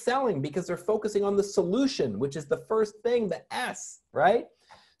start selling because they're focusing on the solution, which is the first thing, the S, right?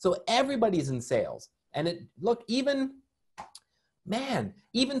 So everybody's in sales. And even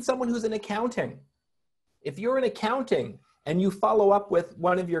someone who's in accounting, if you're in accounting and you follow up with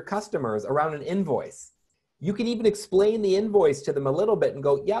one of your customers around an invoice, you can even explain the invoice to them a little bit and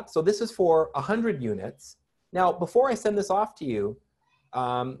go, yep, so this is for 100 units. Now, before I send this off to you,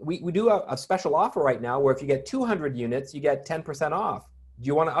 we do a special offer right now where if you get 200 units, you get 10% off. Do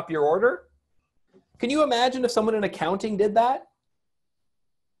you want to up your order? Can you imagine if someone in accounting did that?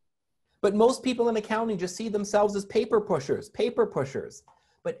 But most people in accounting just see themselves as paper pushers.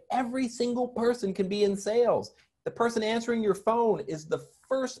 But every single person can be in sales. The person answering your phone is the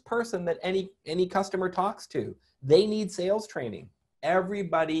first person that any customer talks to. They need sales training.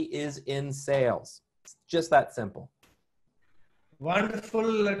 Everybody is in sales. It's just that simple.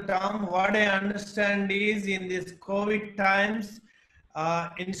 Wonderful, Tom. What I understand is in these COVID times,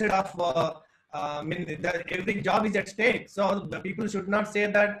 instead of every job is at stake. So the people should not say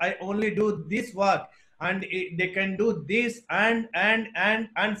that I only do this work and they can do this and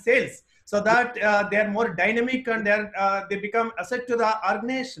sales. So that they are more dynamic and they become asset to the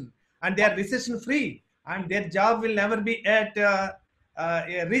organization and they are recession free and their job will never be at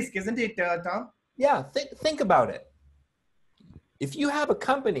risk, isn't it, Tom? Yeah, think about it. If you have a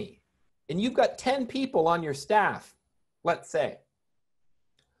company and you've got 10 people on your staff, let's say,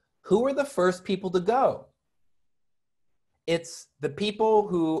 who are the first people to go? It's the people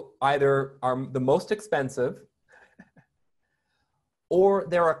who either are the most expensive or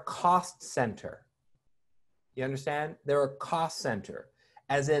they're a cost center. You understand? They're a cost center,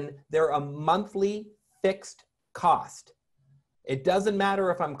 as in they're a monthly fixed cost. It doesn't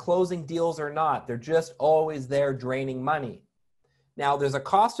matter if I'm closing deals or not. They're just always there draining money. Now, there's a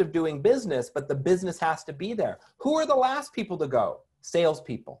cost of doing business, but the business has to be there. Who are the last people to go?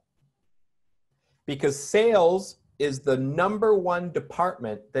 Salespeople. Because sales is the #1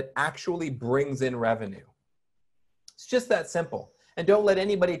 department that actually brings in revenue. It's just that simple. And don't let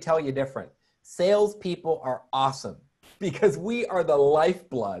anybody tell you different. Salespeople are awesome because we are the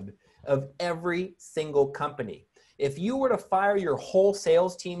lifeblood of every single company. If you were to fire your whole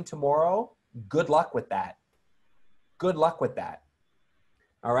sales team tomorrow, good luck with that. Good luck with that.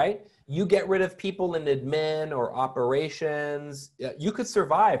 All right? You get rid of people in admin or operations, you could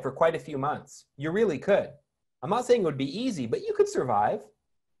survive for quite a few months. You really could. I'm not saying it would be easy, but you could survive.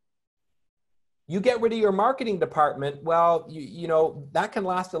 You get rid of your marketing department, well, you know, that can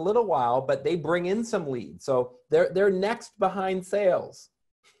last a little while, but they bring in some leads. So they're next behind sales.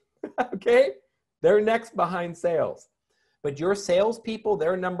 Okay? They're next behind sales. But your salespeople,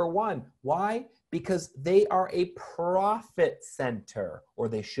 they're #1. Why? Because they are a profit center, or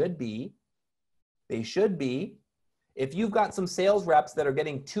they should be. They should be. If you've got some sales reps that are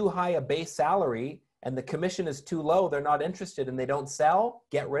getting too high a base salary and the commission is too low, they're not interested and they don't sell,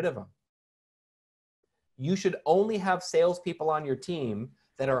 get rid of them. You should only have salespeople on your team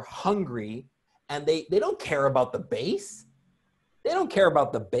that are hungry and they don't care about the base. They don't care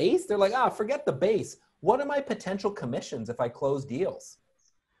about the base. They're like, forget the base. What are my potential commissions if I close deals?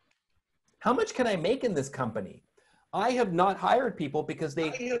 How much can I make in this company? I have not hired people because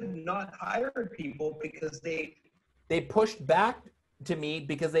they pushed back to me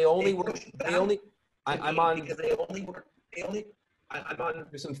because they only work. I'm on.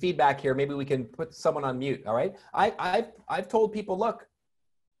 There's some feedback here. Maybe we can put someone on mute. All right. I've told people, look,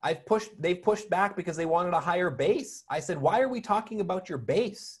 they've pushed back because they wanted a higher base. I said, why are we talking about your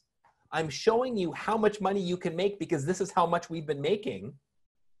base? I'm showing you how much money you can make because this is how much we've been making.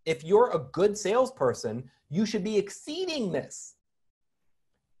 If you're a good salesperson, you should be exceeding this.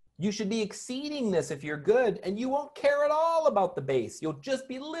 You should be exceeding this if you're good, and you won't care at all about the base. You'll just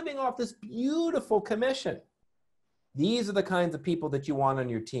be living off this beautiful commission. These are the kinds of people that you want on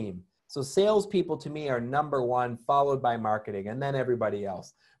your team. So salespeople to me are #1, followed by marketing, and then everybody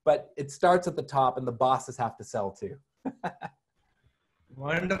else. But it starts at the top, and the bosses have to sell too.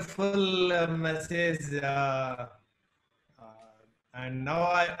 Wonderful message. And now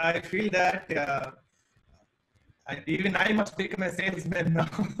I feel that Even I must become a salesman now.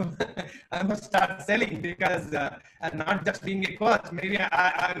 I must start selling because and not just being a coach. Maybe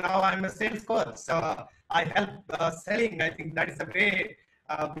now I'm a sales coach. So I help selling. I think that is the way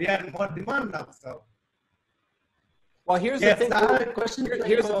we are more demand now. So Well, here's yes, the thing. I have a question.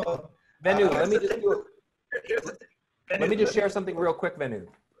 Here's the thing. Venu, let me just share something real quick, Venu.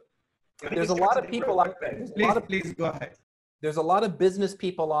 There's a lot of people out there. Please go ahead. There's a lot of business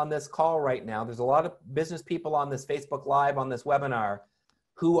people on this call right now. There's a lot of business people on this Facebook Live, on this webinar,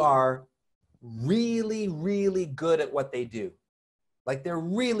 who are really, really good at what they do. Like they're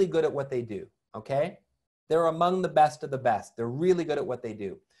really good at what they do, okay? They're among the best of the best. They're really good at what they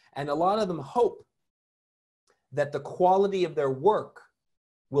do. And a lot of them hope that the quality of their work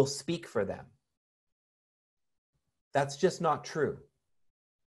will speak for them. That's just not true.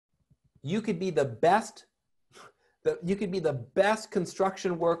 You could be the best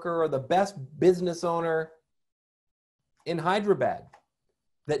construction worker or the best business owner in Hyderabad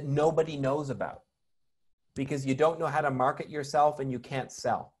that nobody knows about because you don't know how to market yourself and you can't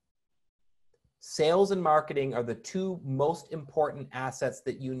sell. Sales and marketing are the two most important assets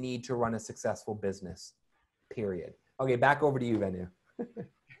that you need to run a successful business, period. Okay, back over to you, Venu.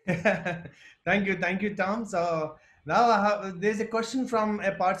 Thank you, Tom. So now there's a question from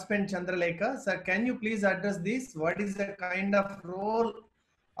a participant, Chandralekha. Sir, can you please address this? What is the kind of role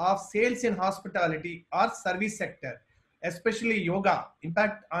of sales in hospitality or service sector, especially yoga,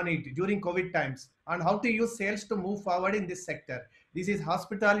 impact on it during COVID times, and how to use sales to move forward in this sector? This is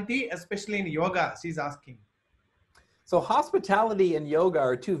hospitality, especially in yoga, she's asking. So hospitality and yoga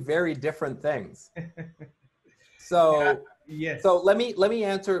are two very different things. So yeah. Yes. So let me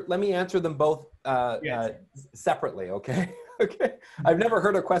answer them both yes. Separately, okay? Okay. I've never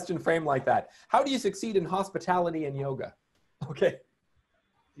heard a question framed like that. How do you succeed in hospitality and yoga? Okay.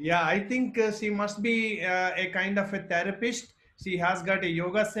 Yeah, I think she must be a kind of a therapist. She has got a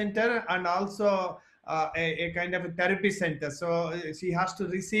yoga center and also a kind of a therapy center. So she has to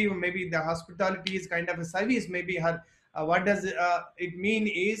receive, maybe the hospitality is kind of a service. Maybe her what does it mean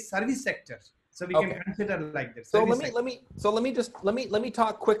is service sector. So we can consider like this. So let me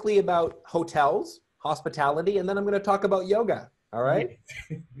talk quickly about hotels, hospitality, and then I'm going to talk about yoga. All right.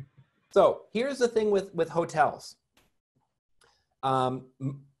 Yes. So here's the thing with hotels.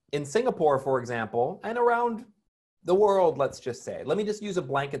 In Singapore, for example, and around the world, let's just say, let me just use a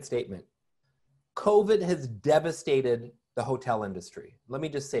blanket statement. COVID has devastated the hotel industry. Let me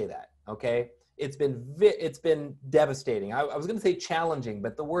just say that. Okay. It's been devastating. I was going to say challenging,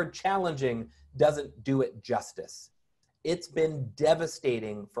 but the word challenging doesn't do it justice. It's been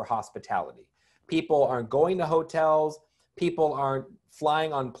devastating for hospitality. People aren't going to hotels. People aren't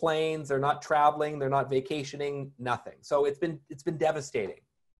flying on planes. They're not traveling. They're not vacationing. Nothing. So it's been devastating.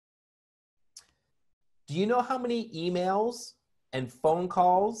 Do you know how many emails and phone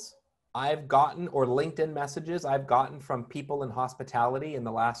calls I've gotten, or LinkedIn messages I've gotten from people in hospitality in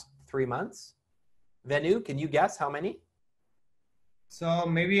the last 3 months? Venu, can you guess how many? So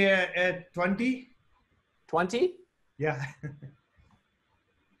maybe a 20? 20? Yeah.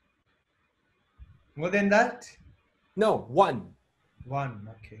 More than that? No, one. One,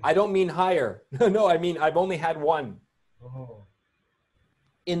 okay. I don't mean higher. No, I mean I've only had one. Oh.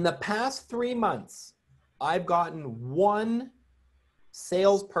 In the past 3 months, I've gotten one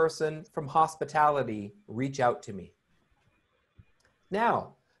salesperson from hospitality reach out to me.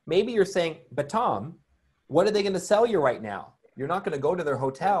 Now, maybe you're saying, but Tom, what are they going to sell you right now? You're not going to go to their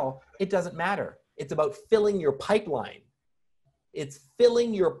hotel. It doesn't matter. It's about filling your pipeline. It's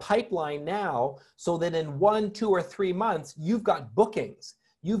filling your pipeline now so that in 1, 2, or 3 months, you've got bookings.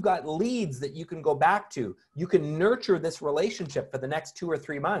 You've got leads that you can go back to. You can nurture this relationship for the next 2 or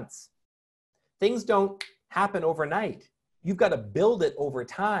 3 months. Things don't happen overnight. You've got to build it over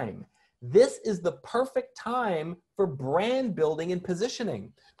time. This is the perfect time for brand building and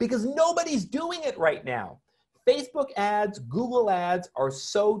positioning because nobody's doing it right now. Facebook ads, Google ads are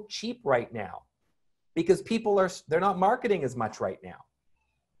so cheap right now because they're not marketing as much right now.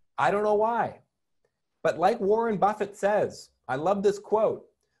 I don't know why. But like Warren Buffett says, I love this quote,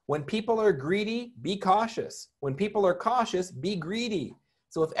 when people are greedy, be cautious. When people are cautious, be greedy.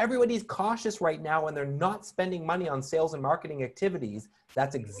 So if everybody's cautious right now and they're not spending money on sales and marketing activities,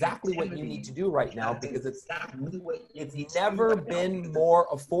 that's exactly what you need to do right now because it's never been more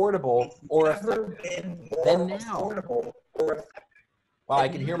affordable or effective than now. Well, I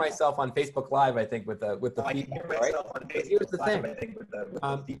can hear myself on Facebook Live, I think, with the feedback, right? Here's the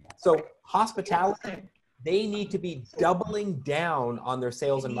thing. So hospitality, they need to be doubling down on their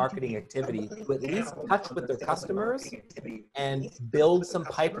sales and marketing activity to at least touch with their customers and build some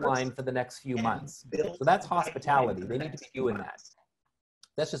pipeline for the next few months. So that's hospitality. They need to be doing that.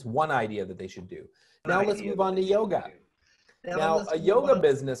 That's just one idea that they should do. Now let's move on to yoga. Now, a yoga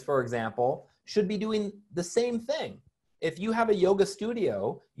business, for example, should be doing the same thing. If you have a yoga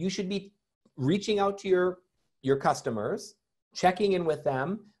studio, you should be reaching out to your customers, checking in with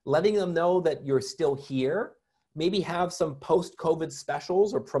them, letting them know that you're still here, maybe have some post-COVID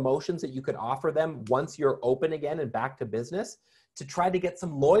specials or promotions that you could offer them once you're open again and back to business to try to get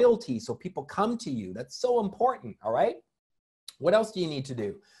some loyalty so people come to you. That's so important, all right? What else do you need to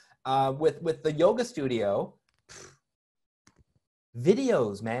do? With the yoga studio,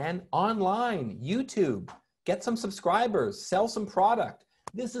 videos, man, online, YouTube, get some subscribers, sell some product.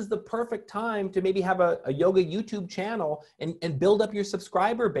 This is the perfect time to maybe have a yoga YouTube channel and build up your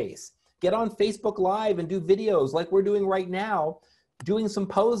subscriber base. Get on Facebook Live and do videos like we're doing right now, doing some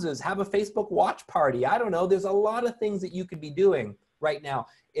poses, have a Facebook watch party. I don't know. There's a lot of things that you could be doing right now.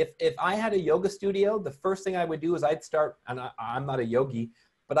 If I had a yoga studio, the first thing I would do is I'd start, and I'm not a yogi,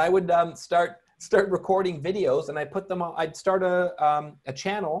 but I would start recording videos, and I put them on. I'd start a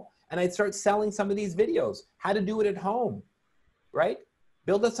channel, and I'd start selling some of these videos. How to do it at home, right?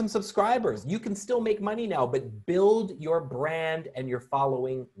 Build up some subscribers. You can still make money now, but build your brand and your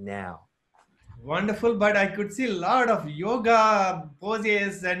following now. Wonderful, but I could see a lot of yoga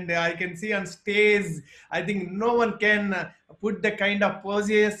poses, and I can see on stage, I think no one can put the kind of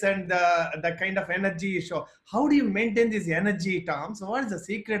poses and the kind of energy you show. How do you maintain this energy, Tom? So what is the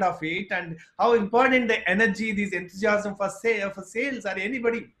secret of it, and how important the energy, this enthusiasm for sales or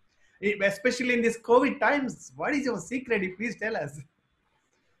anybody, especially in this COVID times? What is your secret? Please tell us.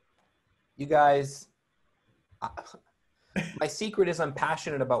 You guys, my secret is I'm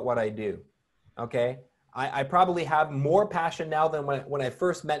passionate about what I do. Okay, I probably have more passion now than when I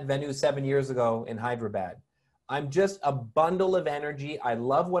first met Venu 7 years ago in Hyderabad. I'm just a bundle of energy. I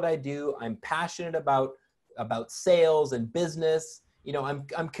love what I do. I'm passionate about sales and business. You know,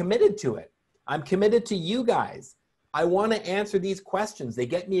 I'm committed to it. I'm committed to you guys. I want to answer these questions. They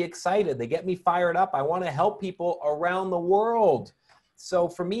get me excited. They get me fired up. I want to help people around the world. So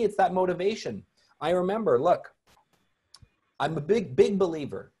for me, it's that motivation. I remember, look, I'm a big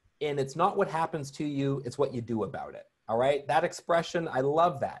believer in it's not what happens to you, it's what you do about it. All right? That expression, I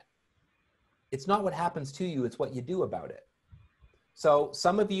love that. It's not what happens to you, it's what you do about it. So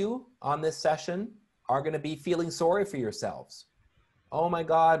some of you on this session are going to be feeling sorry for yourselves. Oh my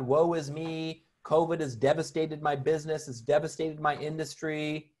God, woe is me. COVID has devastated my business. It's devastated my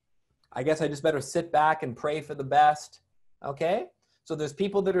industry. I guess I just better sit back and pray for the best. Okay? So there's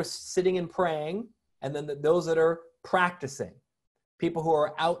people that are sitting and praying, and then those that are practicing. People who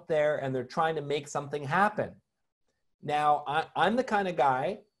are out there and they're trying to make something happen. Now, I'm the kind of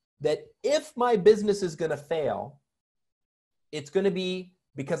guy that if my business is going to fail, it's going to be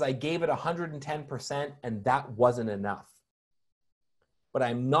because I gave it 110% and that wasn't enough. But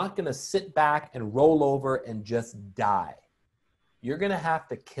I'm not going to sit back and roll over and just die. You're going to have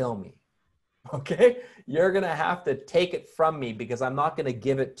to kill me. Okay? You're going to have to take it from me because I'm not going to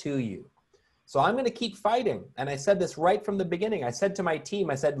give it to you. So I'm going to keep fighting. And I said this right from the beginning. I said to my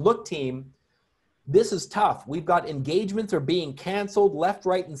team, I said, look, team, this is tough. We've got engagements are being canceled left,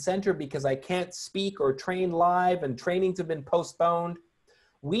 right, and center because I can't speak or train live and trainings have been postponed.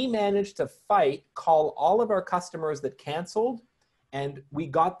 We managed to call all of our customers that canceled, and we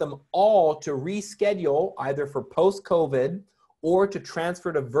got them all to reschedule either for post-COVID or to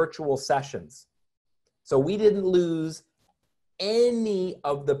transfer to virtual sessions. So we didn't lose any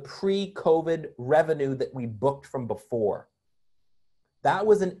of the pre-COVID revenue that we booked from before. That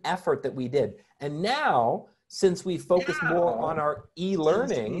was an effort that we did. And now, since we focus more on our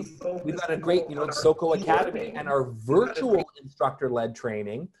e-learning, we've got a great, SOCO Academy and our virtual instructor-led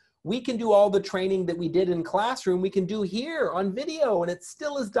training. We can do all the training that we did in classroom, we can do here on video, and it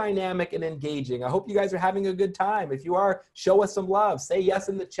still is dynamic and engaging. I hope you guys are having a good time. If you are, show us some love. Say yes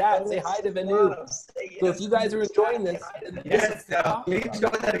in the chat. Say hi to Venu. So if you guys are enjoying this, yes, please show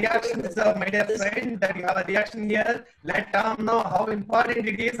the reactions, my dear friend, that you have a reaction here. Let Tom know how important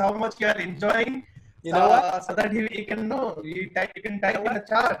it is, how much you are enjoying. You know what? So that he can know. You can type in the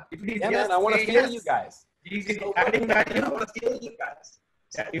chat. If it is yeah, yes, man, I want to feel you guys. He's adding value. I want to feel you guys.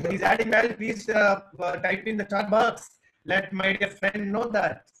 Yeah, if he's adding value, please type in the chat box. Let my dear friend know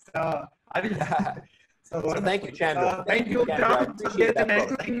that. I will. So thank you, Chandra. Thank you, Chandra. Tom. I appreciate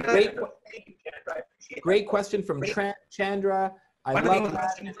that. Great question from Chandra. I love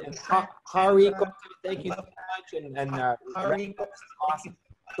that. And Hariko, thank you so much. And awesome.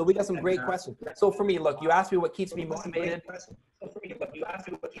 So we got some great questions. So for me, look, you asked me what keeps me motivated.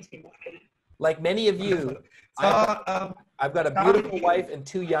 Like many of you, I've got a beautiful wife and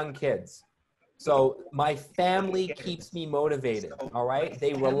 2 young kids. So my family keeps me motivated, all right?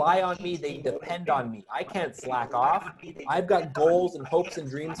 They rely on me, they depend on me. I can't slack off. I've got goals and hopes and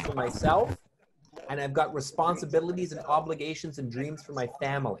dreams for myself, and I've got responsibilities and obligations and dreams for my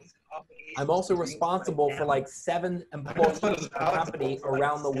family. I'm also responsible for like 7 employees in the company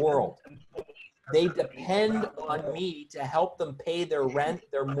around the world. They depend on me to help them pay their rent,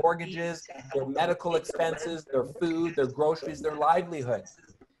 their mortgages, their medical expenses, their food, their groceries, their livelihood.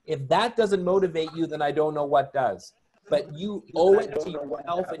 If that doesn't motivate you, then I don't know what does. But you owe it to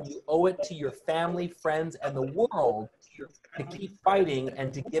yourself and you owe it to your family, friends, and the world to keep fighting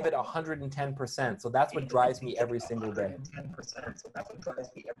and to give it 110%. So that's what drives me every single day.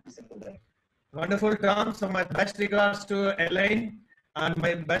 Wonderful, Tom. So my best regards to Elaine and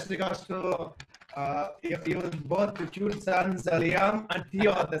my best regards to you both the two sons, Liam and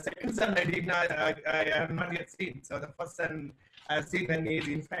Theo. The second son I have not yet seen. So the first son I've seen when he is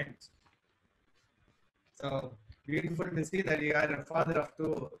infant. So beautiful to see that you are a father of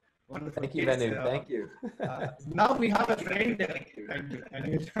 2 wonderful Thank you, kids. Venu. Thank you. Now we have a friend,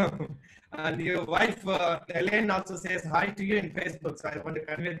 and your wife, Elaine, also says hi to you in Facebook. So I want to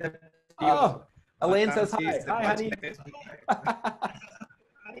convey that to you. Oh, Elaine says hi. Hi, honey.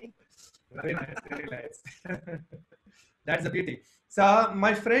 Very nice, very nice. That's the beauty. So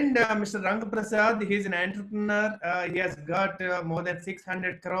my friend, Mr. Rangaprasad, he's an entrepreneur. He has got more than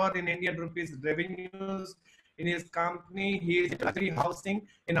 600 crore in Indian rupees revenues in his company. He is luxury housing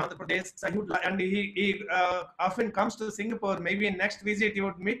in Andhra Pradesh. So he often comes to Singapore. Maybe in next visit he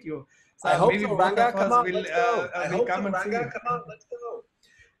would meet you. So I hope maybe so, both Ranga. of Come us on, will, let's go. will come and see you. Come on, let's go.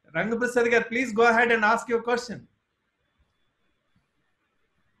 Rangaprasad, please go ahead and ask your question.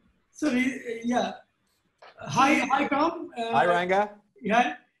 Sorry, yeah. Hi, Tom. Hi, Ranga.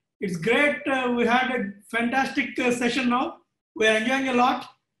 Yeah, it's great. We had a fantastic session now. We're enjoying a lot.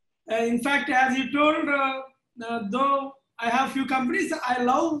 In fact, as you told, though I have few companies, I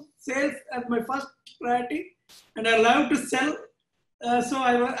love sales as my first priority, and I love to sell. So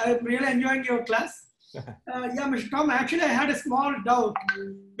I'm really enjoying your class. Yeah, Mr. Tom, actually, I had a small doubt.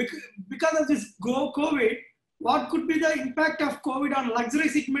 Because of this COVID, what could be the impact of COVID on luxury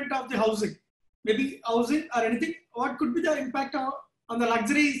segment of the housing? Maybe housing or anything. What could be the impact on the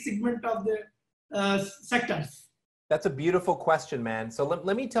luxury segment of the sectors? That's a beautiful question, man. So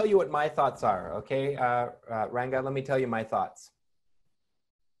let me tell you what my thoughts are, okay? Ranga, let me tell you my thoughts.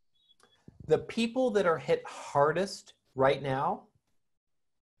 The people that are hit hardest right now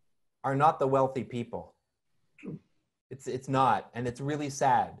are not the wealthy people. It's not, and it's really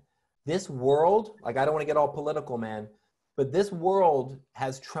sad. This world, like I don't want to get all political, man, but this world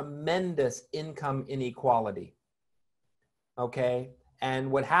has tremendous income inequality, okay?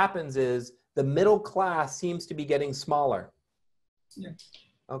 And what happens is the middle class seems to be getting smaller,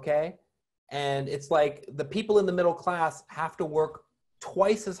 okay? And it's like the people in the middle class have to work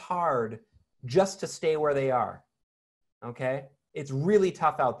twice as hard just to stay where they are, okay? It's really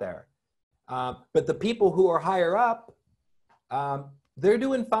tough out there. But the people who are higher up, they're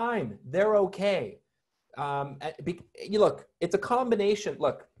doing fine. They're okay. Look, it's a combination.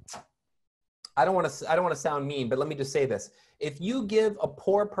 Look, I don't want to sound mean, but let me just say this. If you give a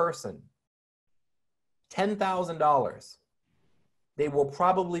poor person $10,000, they will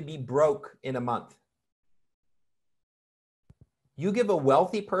probably be broke in a month. You give a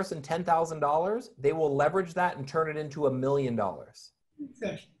wealthy person $10,000, they will leverage that and turn it into $1 million.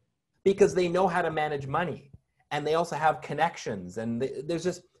 Exactly. Because they know how to manage money, and they also have connections, and there's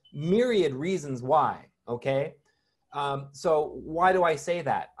just myriad reasons why, okay? So why do I say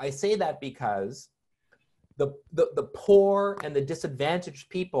that? I say that because the poor and the disadvantaged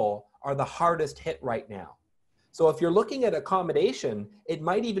people are the hardest hit right now. So if you're looking at accommodation, it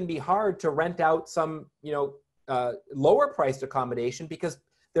might even be hard to rent out some, lower priced accommodation because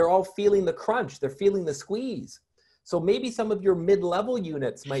they're all feeling the crunch, they're feeling the squeeze. So maybe some of your mid-level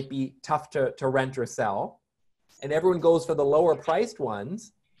units might be tough to rent or sell, and everyone goes for the lower priced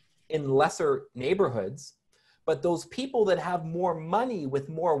ones in lesser neighborhoods. But those people that have more money with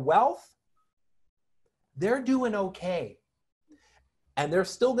more wealth, they're doing okay. And they're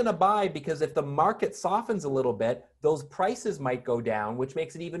still gonna buy because if the market softens a little bit, those prices might go down, which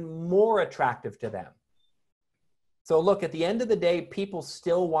makes it even more attractive to them. So look, at the end of the day, people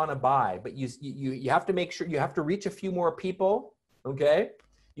still want to buy, but you have to make sure you have to reach a few more people, okay?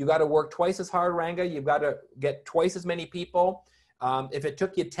 You got to work twice as hard, Ranga. You've got to get twice as many people. If it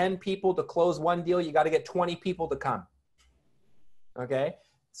took you 10 people to close one deal, you got to get 20 people to come, okay?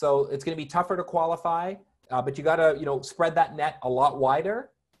 So it's going to be tougher to qualify, but you got to, you know, spread that net a lot wider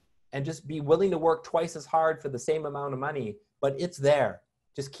and just be willing to work twice as hard for the same amount of money, but it's there.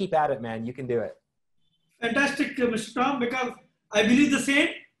 Just keep at it, man. You can do it. Fantastic, Mr. Tom, because I believe the same.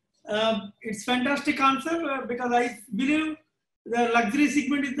 It's fantastic answer because I believe the luxury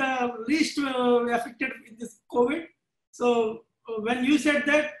segment is the least affected with this COVID. So when you said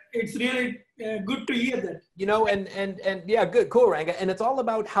that, it's really good to hear that. You know, and yeah, good, cool, Ranga. And it's all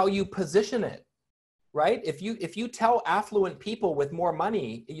about how you position it, right? If you tell affluent people with more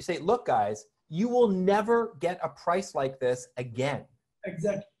money, you say, look, guys, you will never get a price like this again.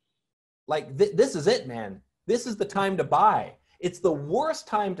 Exactly. Like this is it, man. This is the time to buy. It's the worst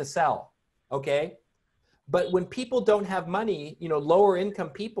time to sell, okay? But when people don't have money, you know, lower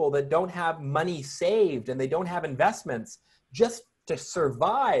income people that don't have money saved and they don't have investments, just to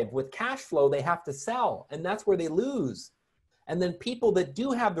survive with cash flow, they have to sell. And that's where they lose. And then people that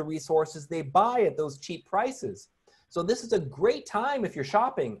do have the resources, they buy at those cheap prices. So this is a great time if you're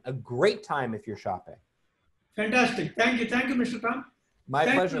shopping, a great time if you're shopping. Fantastic. Thank you. Thank you, Mr. Tom. My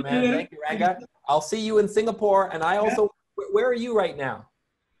pleasure, man. Thank you, Ranga. I'll see you in Singapore. And I also, where are you right now?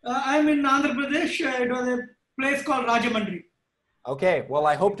 I'm in Andhra Pradesh. It was a place called Rajamandri. Okay. Well,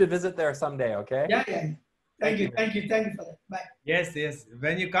 I hope to visit there someday, okay? Yeah. Thank you for that. Bye. Yes.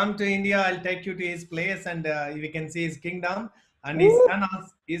 When you come to India, I'll take you to his place and we can see his kingdom. And his son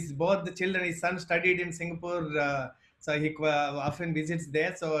is both the children. His son studied in Singapore, so he often visits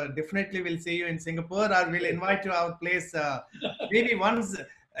there. So definitely we'll see you in Singapore, or we'll invite you to our place. Maybe once,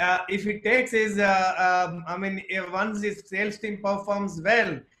 if it takes his, if once his sales team performs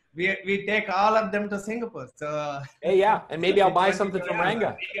well, we take all of them to Singapore. So hey, yeah, and maybe I'll buy something from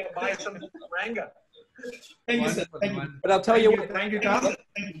Ranga. Thank you, sir. Thank you. But I'll tell you what. Thank you, Tom.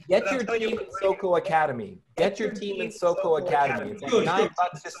 Get your team in SOCO Academy. Get your team in SOCO Academy. It's like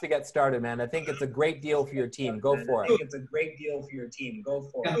 $9 just to get started, man. I think it's a great deal for your team. Go for it. It's a great deal for your team. Go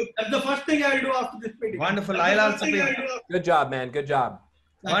for it. That's the first thing I will do after this meeting. Wonderful. I'll also be. Good job, man. Good job.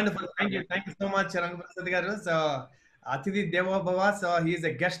 Wonderful. Thank you so much, Rangaprasad garu. So, Atithi Devo Bhava. So he is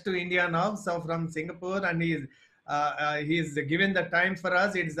a guest to India now. So from Singapore, and he is given the time for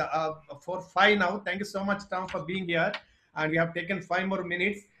us. It's 4:05 now. Thank you so much, Tom, for being here. And we have taken 5 more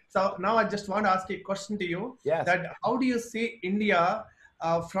minutes. So now I just want to ask a question to you. Yes. That how do you see India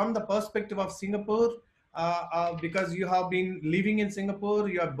from the perspective of Singapore? Because you have been living in Singapore,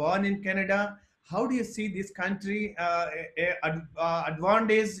 you are born in Canada. How do you see this country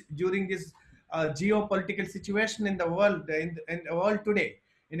advantage during this geopolitical situation in the world, in the world today,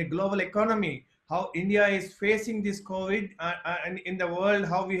 in a global economy? How India is facing this COVID, and in the world,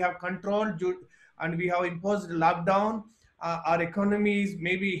 how we have controlled and we have imposed lockdown. Our economy is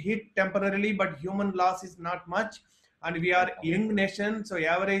maybe hit temporarily, but human loss is not much. And we are a young nation, so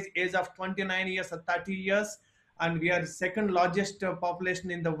average age of 29 years or 30 years. And we are second largest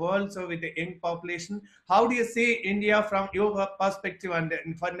population in the world, so with a young population. How do you see India from your perspective and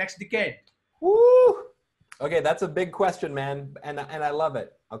for next decade? Woo! Okay, that's a big question, man, and I love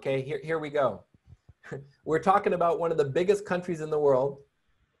it. Okay, here we go. We're talking about one of the biggest countries in the world,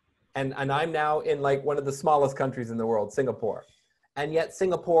 and I'm now in like one of the smallest countries in the world, Singapore. And yet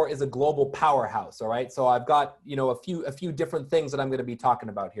Singapore is a global powerhouse, all right? So I've got, you know, a few different things that I'm going to be talking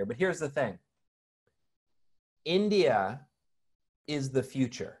about here. But here's the thing. India is the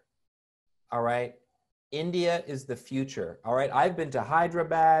future, all right? India is the future, all right? I've been to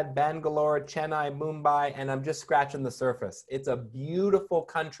Hyderabad, Bangalore, Chennai, Mumbai, and I'm just scratching the surface. It's a beautiful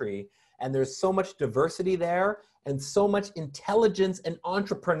country, and there's so much diversity there and so much intelligence and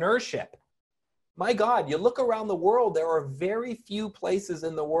entrepreneurship. My God, you look around the world, there are very few places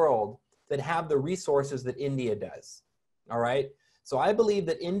in the world that have the resources that India does, all right? So I believe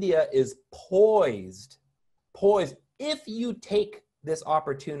that India is poised. If you take this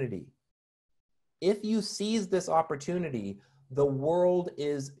opportunity, if you seize this opportunity, the world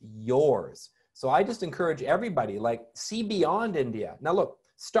is yours. So I just encourage everybody, like, see beyond India. Now look,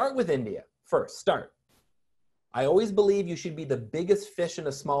 start with India first, start. I always believe you should be the biggest fish in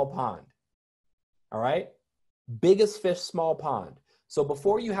a small pond. All right? Biggest fish, small pond. So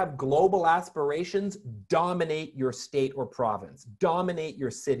before you have global aspirations, dominate your state or province. Dominate your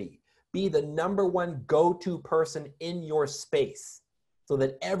city. Be the #1 go-to person in your space so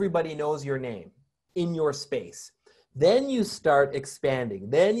that everybody knows your name in your space. Then you start expanding.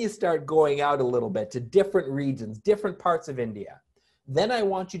 Then you start going out a little bit to different regions, different parts of India. Then I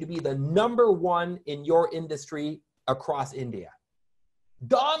want you to be the #1 in your industry across India.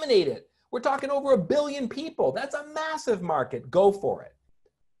 Dominate it. We're talking over 1 billion people. That's a massive market. Go for it.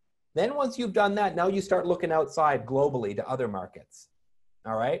 Then once you've done that, now you start looking outside globally to other markets.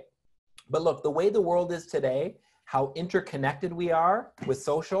 all right? But look, the way the world is today, how interconnected we are with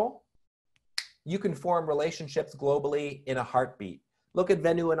social, you can form relationships globally in a heartbeat. Look at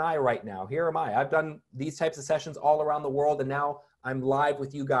Venu and I right now. Here am I. I've done these types of sessions all around the world, and now I'm live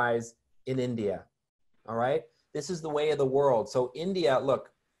with you guys in India, all right? This is the way of the world. So India,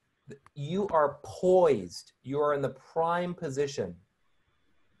 look, you are poised. You are in the prime position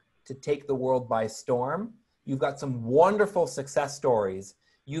to take the world by storm. You've got some wonderful success stories.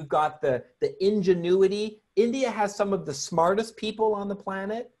 You've got the ingenuity. India has some of the smartest people on the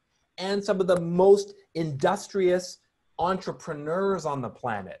planet and some of the most industrious entrepreneurs on the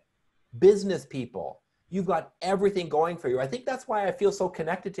planet, business people. You've got everything going for you. I think that's why I feel so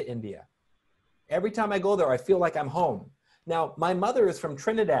connected to India. Every time I go there, I feel like I'm home. Now, my mother is from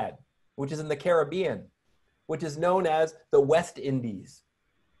Trinidad, which is in the Caribbean, which is known as the West Indies.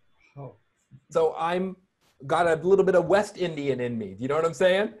 Oh. So I'm got a little bit of West Indian in me. Do you know what I'm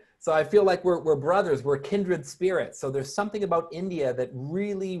saying? So I feel like we're brothers, we're kindred spirits. So there's something about India that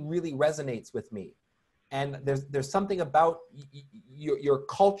really, really resonates with me. And there's something about your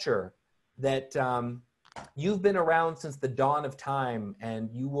culture that you've been around since the dawn of time, and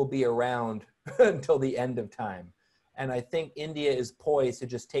you will be around until the end of time. And I think India is poised to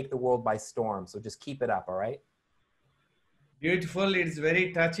just take the world by storm. So just keep it up, all right? Beautiful. It's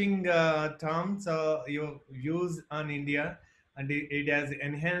very touching, Tom. So your views on India, and it has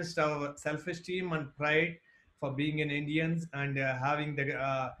enhanced our self-esteem and pride for being an Indians, and having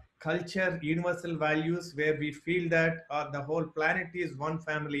the culture, universal values, where we feel that the whole planet is one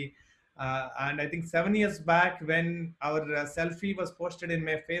family. And I think 7 years back, when our selfie was posted in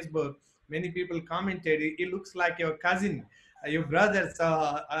my Facebook, many people commented, it looks like your cousin, your brother.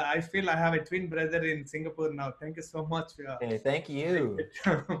 So I feel I have a twin brother in Singapore now. Thank you so much. Hey, thank you.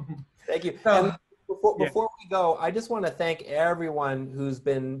 Thank you. So, And before we go, I just want to thank everyone who's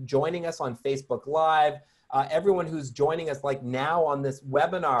been joining us on Facebook Live, everyone who's joining us like now on this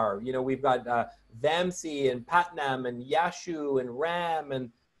webinar. You know, we've got Vamsi and Patnam and Yashu and Ram and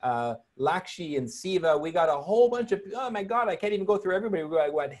Lakshi and Siva. We got a whole bunch of, oh my God, I can't even go through everybody. We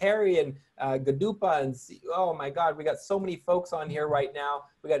got Harry and Gadupa and oh my God, we got so many folks on here right now.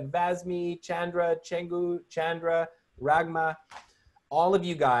 We got Vasmi, Chandra, Chengu, Chandra, Ragma. All of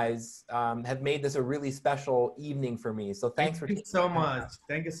you guys have made this a really special evening for me. So thanks for thank you so much.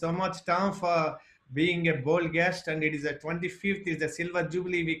 Thank you so much, Tom, for being a bold guest. And it is the 25th, is the Silver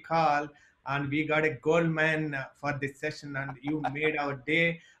Jubilee we call. And we got a gold man for this session, and you made our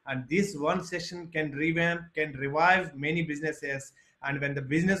day. And this one session can revamp, can revive many businesses. And when the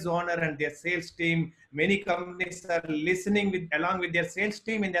business owner and their sales team, many companies are listening with along with their sales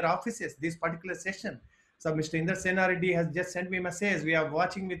team in their offices, this particular session. So Mr. Inder Senaredi has just sent me a message. We are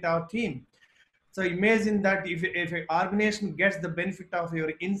watching with our team. So imagine that if an organization gets the benefit of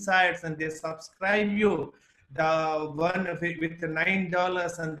your insights and they subscribe you, the one with the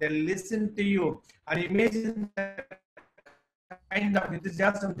 $9, and they listen to you, and imagine the kind of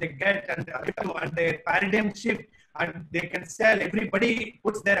enthusiasm they get, and their paradigm shift, and they can sell. Everybody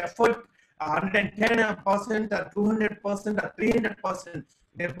puts their effort 110% or 200% or 300%.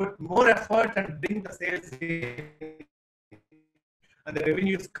 They put more effort and bring the sales in, and the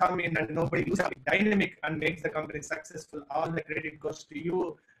revenues come in, and nobody loses. Dynamic and makes the company successful. All the credit goes to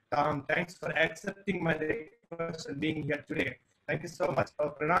you, Tom. Thanks for accepting my request and being here today. Thank you so much.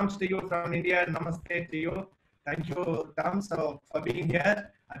 So, pranams to you from India. Namaste to you. Thank you, Tom, so for being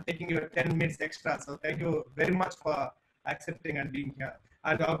here and taking your 10 minutes extra. So thank you very much for accepting and being here.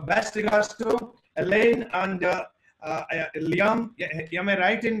 And our best regards to Elaine and Liam. Am I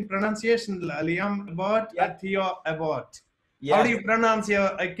right in pronunciation? Liam Abbott, Yep. Theo Abbott. Yes. How do you pronounce your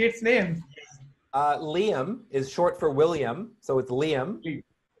kid's name? Liam is short for William, so it's Liam.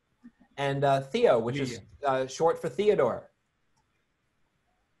 And Theo, which is short for Theodore.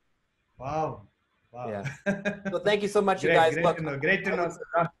 Wow. Wow. Yeah. So thank you so much, you Great, guys. great Look, to know. Great to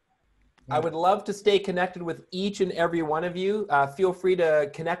know. I would love to stay connected with each and every one of you. Feel free to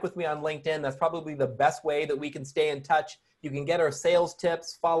connect with me on LinkedIn. That's probably the best way that we can stay in touch. You can get our sales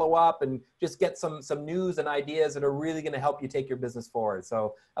tips, follow up, and just get some news and ideas that are really going to help you take your business forward.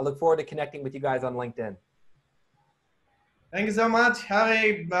 So I look forward to connecting with you guys on LinkedIn. Thank you so much. Have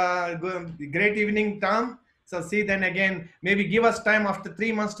a great evening, Tom. So see then again, maybe give us time after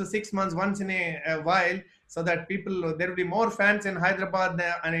 3 months to 6 months, once in a while, so that people, there will be more fans in Hyderabad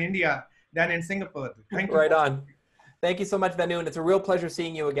and India than in Singapore. Thank you. Right on. Thank you so much, Venu. And it's a real pleasure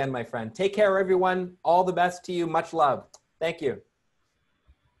seeing you again, my friend. Take care, everyone. All the best to you. Much love. Thank you.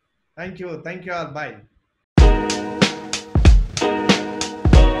 Thank you. Thank you all. Bye.